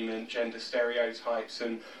entertainment, gender stereotypes,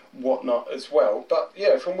 and whatnot as well. But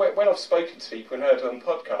from when I've spoken to people and heard on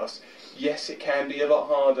podcasts, yes, it can be a lot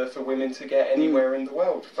harder for women to get anywhere in the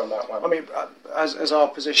world from that one. I mean, as our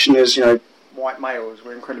position as, white males,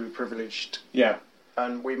 we're incredibly privileged. Yeah.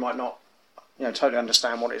 And we might not, totally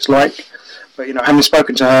understand what it's like. But, having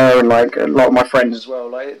spoken to her and, like, a lot of my friends as well,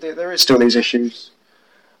 like, there is still these issues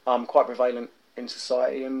quite prevalent in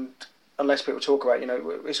society. And unless people talk about,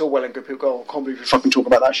 it's all well and good. People go, I can't believe you fucking talk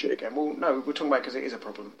about that shit again. Well, no, we're talking about it because it is a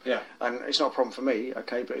problem. Yeah. And it's not a problem for me,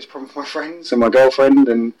 okay, but it's a problem for my friends and my girlfriend,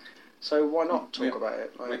 and so why not talk about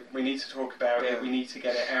it? Like, we need to talk about it. We need to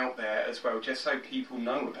get it out there as well, just so people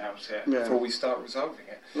know about it before we start resolving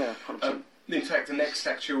it. Yeah, 100%. In fact, the next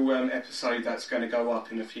actual episode that's going to go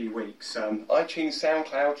up in a few weeks, iTunes,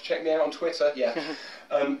 SoundCloud, check me out on Twitter. Yeah.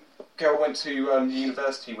 Girl I went to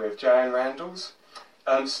university with, Joanne Randalls,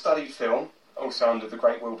 studied film, also under the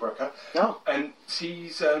great Will Brooker. Oh. And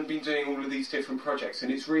she's been doing all of these different projects,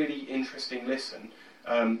 and it's really interesting listen.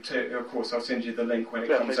 Of course, I'll send you the link when it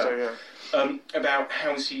comes out. About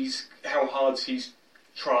how hard she's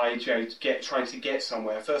trying to get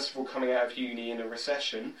somewhere. First of all, coming out of uni in a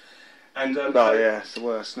recession, and it's the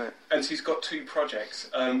worst, isn't it? And she's got two projects.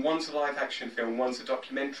 One's a live action film, one's a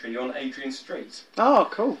documentary on Adrian Street. Oh,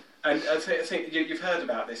 cool. And I think you've heard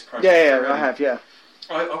about this project. Yeah, I have. Yeah.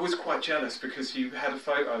 I was quite jealous because you had a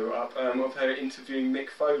photo up of her interviewing Mick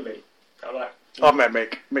Foley. I've met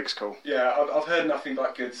Mick. Mick's cool. Yeah, I've heard nothing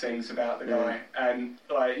but good things about the guy, and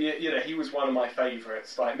he was one of my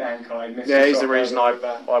favourites, like Mankind. Mr. Yeah, he's the reason I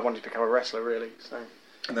wanted to become a wrestler, really.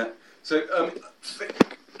 So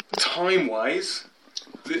time-wise,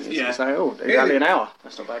 exactly an hour.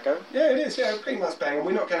 That's not bad going. Yeah, it is. Yeah, pretty much bang on.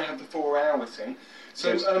 We're not going to have the 4-hour thing.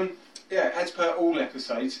 So, as per all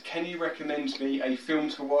episodes, can you recommend me a film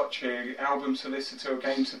to watch, an album to listen to, a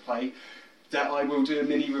game to play, that I will do a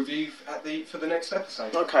mini review for the next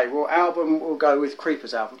episode? Okay, well, album, we'll go with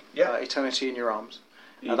Creeper's album, yeah. Eternity in Your Arms.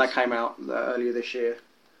 That came out earlier this year,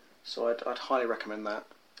 so I'd highly recommend that.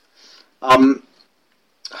 I'm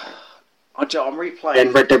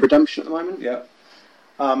replaying Red Dead Redemption at the moment. Yeah.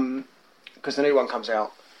 Because the new one comes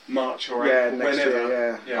out March or April, next whenever.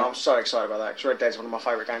 year. Yeah. I'm so excited about that because Red Dead's one of my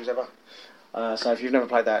favourite games ever. So if you've never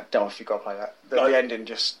played that, you've got to play that. The ending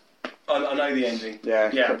just... I know the ending. Yeah,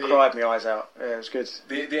 cried my eyes out. Yeah, it was good.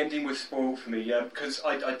 The ending was spoiled for me because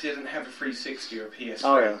I didn't have a 360 or a PS3.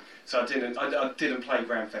 Oh, yeah. So I didn't play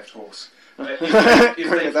Grand Theft Horse.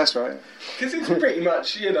 That's right. Because it's pretty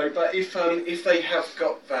much, but if they have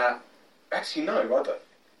got that... Actually, no,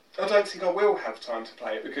 I don't think I will have time to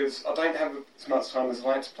play it because I don't have as much time as I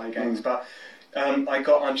like to play games, but I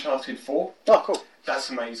got Uncharted 4. Oh, cool. That's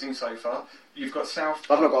amazing so far. You've got South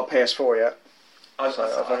Park. I've not got a PS4 yet. I've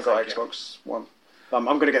only got Xbox One. I'm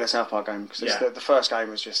going to get the South Park game because the first game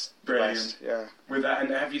was just brilliant. The best. Yeah. With that,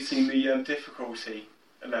 and have you seen the difficulty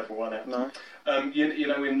level on it? No.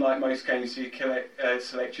 In like most games, you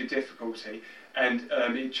select your difficulty, and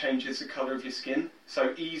it changes the colour of your skin.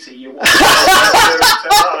 So easy, you're watching.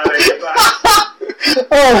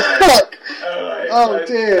 Oh fuck! Oh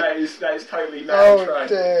dear! That is totally natural. Oh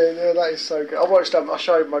dear! Yeah, that is so good. I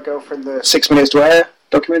showed my girlfriend the 6 Minutes to Air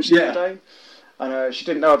documentary the other day. And she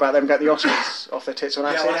didn't know about them getting the Oscars off their tits on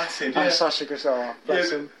acid. Yeah, on acid, yeah. That's such a good song.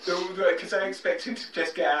 Because they expected to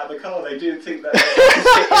just get out of the car. They didn't think that they could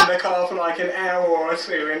sit in the car for like an hour or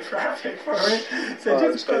two in traffic for it. So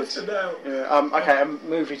just busted out. Yeah. Okay, a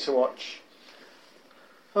movie to watch.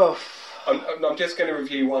 Oh. I'm just going to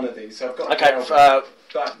review one of these. So I've got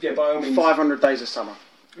by all means. 500 Days of Summer.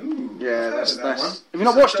 Ooh, yeah, that's one. Have you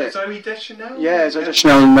not watched it? Zoe Deschanel? Yeah, Zoe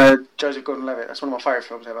Deschanel and Joseph Gordon-Levitt. That's one of my favourite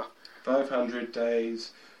films ever. 500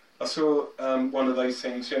 Days. I saw one of those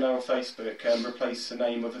things, on Facebook, replace the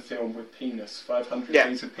name of a film with penis. 500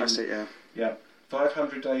 Days of Penis. That's it, yeah. Yeah,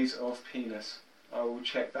 500 Days of Penis. I will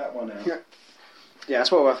check that one out. Yeah,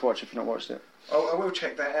 it's well worth watching if you've not watched it. I will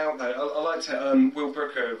check that out though. I like to. Will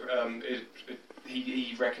Brooker,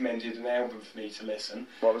 he recommended an album for me to listen.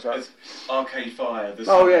 What was that? It's Arcade Fire.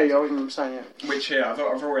 I remember saying it. Which I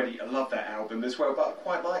love that album as well, but I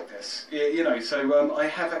quite like this. So I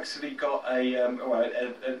have actually got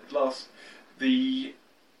the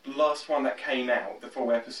last one that came out, the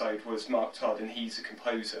full episode, was Mark Todd, and he's a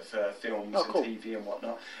composer for films and TV and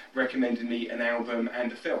whatnot, recommended me an album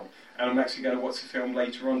and a film. And I'm actually going to watch the film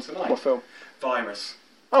later on tonight. What film? Virus.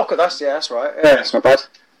 Oh, good, that's right. Yeah, that's not bad.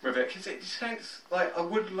 With it, because it sounds like I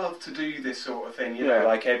would love to do this sort of thing,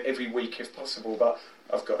 like every week if possible, but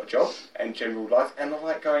I've got a job and general life, and I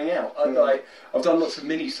like going out. I've done lots of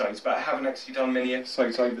mini-sodes, but I haven't actually done many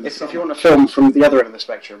episodes over the summer. If you want a film from the other end of the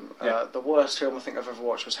spectrum, the worst film I think I've ever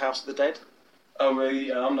watched was House of the Dead. Oh,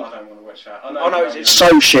 really? I don't want to watch that. It's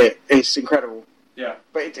so shit. It's incredible. Yeah.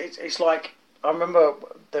 But it's like I remember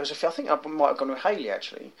there was a few, I think I might have gone with Hayley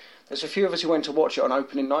actually. There's a few of us who went to watch it on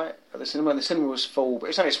opening night at the cinema. The cinema was full, but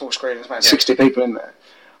it's only a small screen. There's about 60 people in there.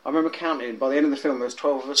 I remember counting. By the end of the film, there was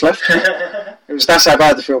 12 of us left. That's how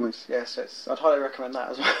bad the film is. Yes, I'd highly recommend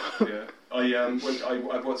that as well. Yeah,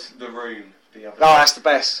 I watched The Room the other day. Oh, that's the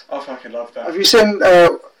best. I fucking love that. Have you seen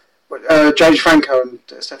James Franco and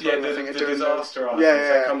Seth Rogen? The Disaster Artist. Yeah.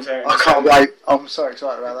 That comes out. I can't wait. I'm so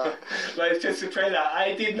excited about that. Like, it's just a trailer.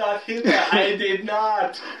 I did not hit that. I did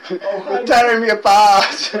not. Oh, you're tearing me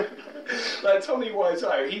apart. Like Tommy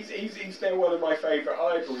Wiseau, he's now one of my favourite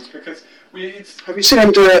idols because Have you seen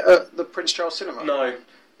him do it at the Prince Charles Cinema? No.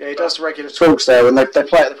 Yeah, he does the regular talks there, and they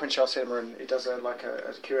play at the Prince Charles Cinema, and he does a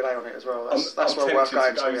Q&A on it as well. That's well worth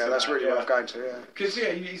going to. Yeah, that's really worth going to. Yeah. Because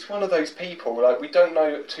he's one of those people. Like, we don't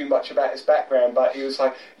know too much about his background, but he was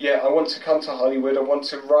like, yeah, I want to come to Hollywood. I want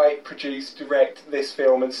to write, produce, direct this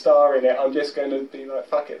film and star in it. I'm just going to be like,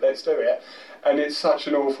 fuck it, let's do it. And it's such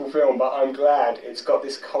an awful film, but I'm glad it's got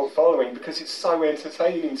this cult following because it's so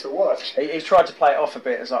entertaining to watch. He tried to play it off a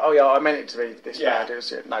bit. It's like, oh yeah, I meant it to be this bad. It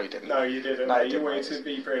was, no, you didn't. No, you didn't. No, you wanted to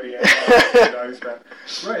be brilliant.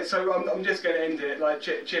 Right, so I'm just going to end it. Like,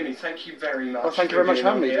 Jimmy, thank you very much. Well, thank you very much for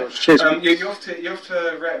having me, George. Cheers. You're off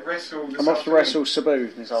to wrestle this I'm off to wrestle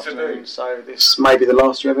Sabu this afternoon, so this may be the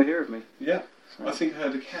last you ever hear of me. Yeah, so. I think I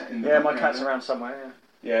heard a cat in there. Yeah, my cat's around somewhere, yeah.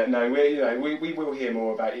 Yeah, no, we will hear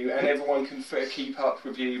more about you, and everyone can keep up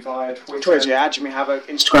with you via Twitter. Twitter, yeah, Jimmy Havoc,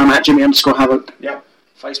 Instagram at Jimmy_Havoc. Yep.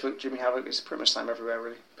 Facebook, Jimmy Havoc. It's pretty much the same everywhere,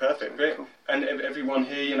 really. Perfect, great. Cool. And everyone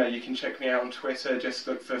here, you can check me out on Twitter. Just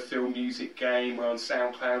look for Film Music Game. We're on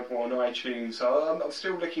SoundCloud, we're on iTunes. So I'm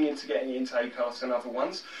still looking into getting into Acast and other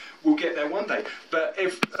ones. We'll get there one day. But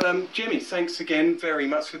Jimmy, thanks again very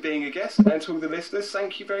much for being a guest, and to all the listeners,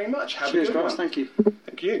 thank you very much. Have Cheers, a good guys. one. Thank you.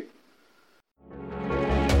 Thank you.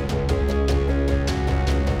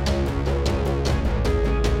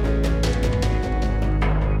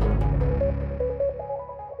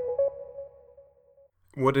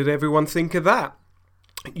 What did everyone think of that?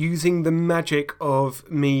 Using the magic of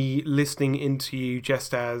me listening into you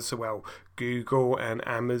just as, well, Google and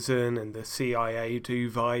Amazon and the CIA do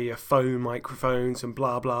via phone microphones and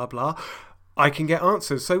blah, blah, blah, I can get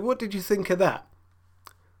answers. So what did you think of that?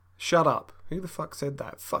 Shut up. Who the fuck said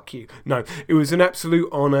that? Fuck you. No, it was an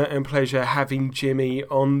absolute honour and pleasure having Jimmy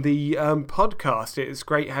on the podcast. It was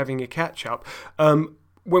great having a catch-up.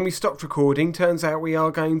 When we stopped recording, turns out we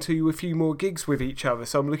are going to a few more gigs with each other,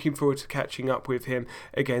 so I'm looking forward to catching up with him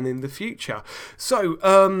again in the future.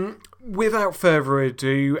 So, without further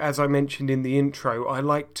ado, as I mentioned in the intro, I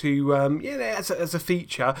like to, as a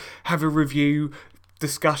feature, have a review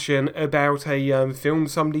discussion about a film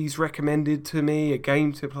somebody's recommended to me, a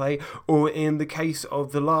game to play, or in the case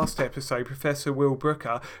of the last episode, Professor Will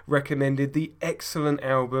Brooker recommended the excellent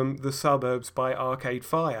album The Suburbs by Arcade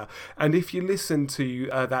Fire. And if you listen to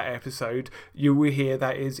that episode, you will hear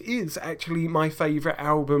that is actually my favourite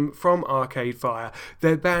album from Arcade Fire.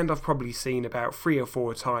 Their band I've probably seen about 3 or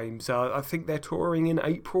 4 times. I think they're touring in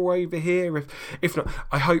April over here. If not,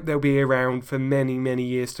 I hope they'll be around for many, many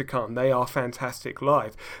years to come. They are fantastic live.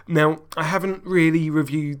 Now, I haven't really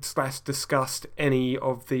reviewed / discussed any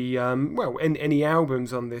of the, any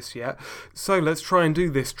albums on this yet, so let's try and do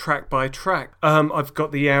this track by track. I've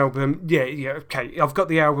got the album, I've got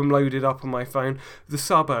the album loaded up on my phone. The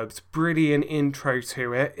Suburbs, brilliant intro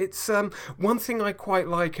to it. It's, one thing I quite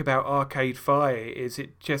like about Arcade Fire is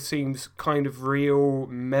it just seems kind of real,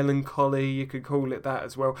 melancholy, you could call it that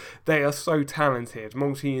as well. They are so talented,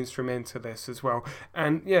 multi-instrumentalists as well,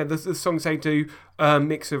 and yeah, the songs they do,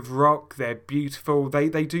 mix of rock, they're beautiful, they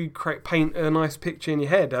do paint a nice picture in your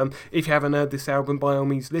head. If you haven't heard this album, by all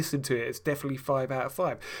means listen to it, it's definitely 5 out of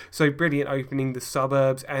 5. So brilliant opening, The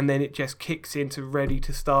Suburbs, and then it just kicks into Ready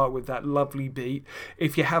to Start with that lovely beat.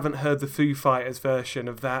 If you haven't heard the Foo Fighters version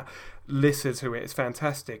of that, listen to it, it's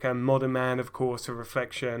fantastic. And Modern Man, of course, a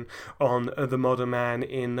reflection on the modern man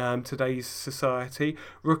in today's society.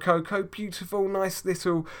 Rococo, beautiful, nice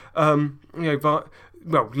little,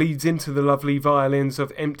 leads into the lovely violins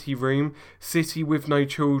of Empty Room. City with No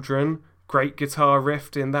Children, great guitar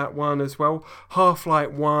riff in that one as well.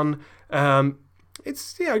 Half-Light 1,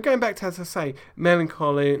 it's, going back to, as I say,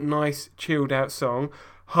 melancholy, nice, chilled out song.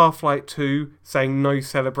 Half-Light 2, saying no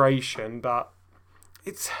celebration, but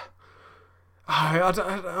it's...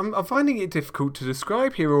 I'm finding it difficult to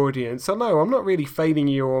describe here, audience. I know, I'm not really failing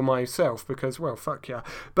you or myself because, well, fuck yeah.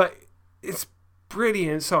 But it's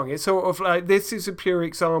brilliant song. It's sort of like, this is a pure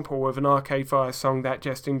example of an Arcade Fire song that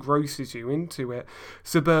just engrosses you into it.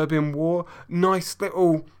 Suburban War, nice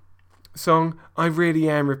little song. I really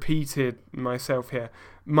am repeated myself here.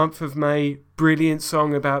 Month of May, brilliant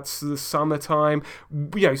song about the summertime,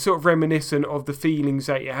 sort of reminiscent of the feelings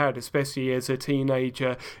that you had, especially as a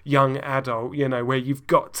teenager, young adult, where you've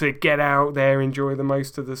got to get out there, enjoy the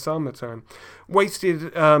most of the summertime.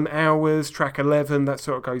 Wasted Hours, track 11, that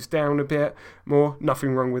sort of goes down a bit more,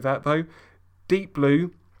 nothing wrong with that though. Deep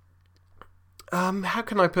Blue, how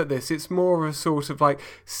can I put this? It's more of a sort of like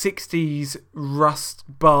 60s rust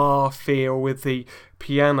bar feel with the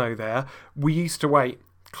piano there. We Used to Wait.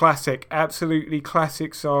 Classic, absolutely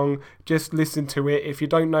classic song. Just listen to it. If you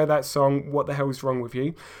don't know that song, what the hell's wrong with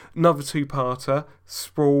you? Another two-parter,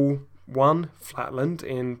 Sprawl 1, Flatland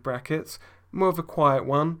in brackets. More of a quiet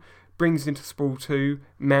one. Brings into Sprawl 2,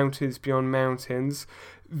 Mountains Beyond Mountains.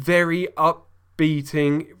 Very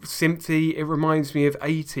upbeating, synthy. It reminds me of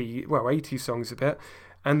 80 songs a bit.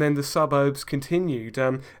 And then The Suburbs continued,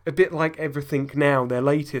 a bit like Everything Now, their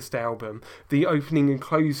latest album. The opening and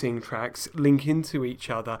closing tracks link into each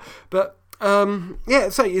other. But, so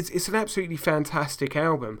it's an absolutely fantastic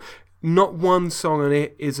album. Not one song on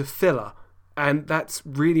it is a filler. And that's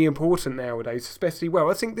really important nowadays, especially,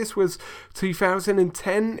 I think this was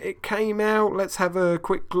 2010 it came out. Let's have a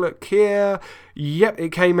quick look here. Yep,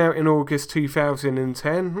 it came out in August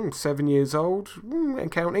 2010, 7 years old,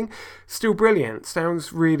 and counting. Still brilliant,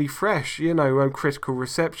 sounds really fresh, critical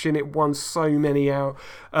reception. It won so many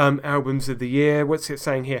albums of the year. What's it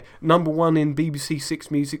saying here? Number 1 in BBC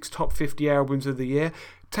Six Music's top 50 albums of the year.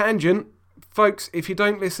 Tangent. Folks, if you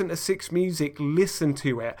don't listen to Six Music, listen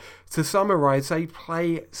to it. To summarise, they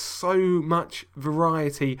play so much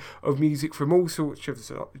variety of music from all sorts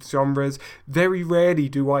of genres. Very rarely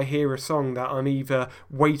do I hear a song that I'm either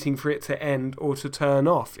waiting for it to end or to turn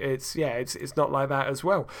off. It's not like that as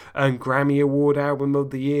well. Grammy Award Album of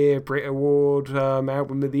the Year, Brit Award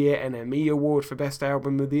Album of the Year, NME Award for Best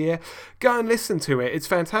Album of the Year. Go and listen to it. It's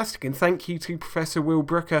fantastic. And thank you to Professor Will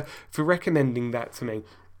Brooker for recommending that to me.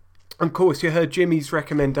 Of course, you heard Jimmy's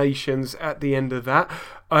recommendations at the end of that.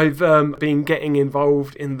 I've been getting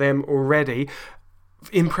involved in them already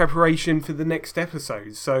in preparation for the next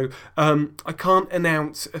episode. So I can't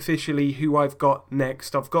announce officially who I've got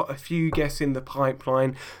next. I've got a few guests in the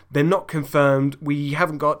pipeline. They're not confirmed. We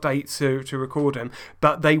haven't got dates to record them,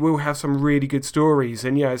 but they will have some really good stories.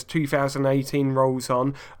 And as 2018 rolls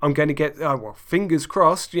on, I'm going to get, fingers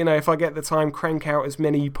crossed, if I get the time, crank out as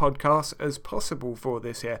many podcasts as possible for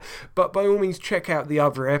this year. But by all means, check out the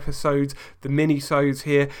other episodes, the mini-sodes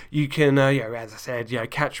here. You can, as I said,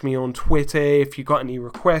 catch me on Twitter if you've got any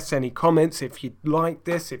requests, any comments, if you like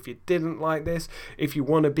this, if you didn't like this, if you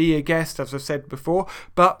want to be a guest, as I've said before.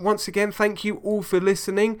 But once again, thank you all for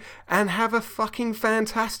listening, and have a fucking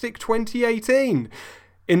fantastic 2018.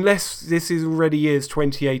 Unless this already is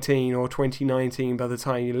 2018 or 2019 by the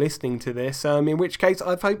time you're listening to this, in which case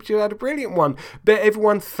I've hoped you had a brilliant one. But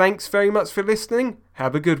everyone, thanks very much for listening.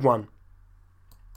 Have a good one.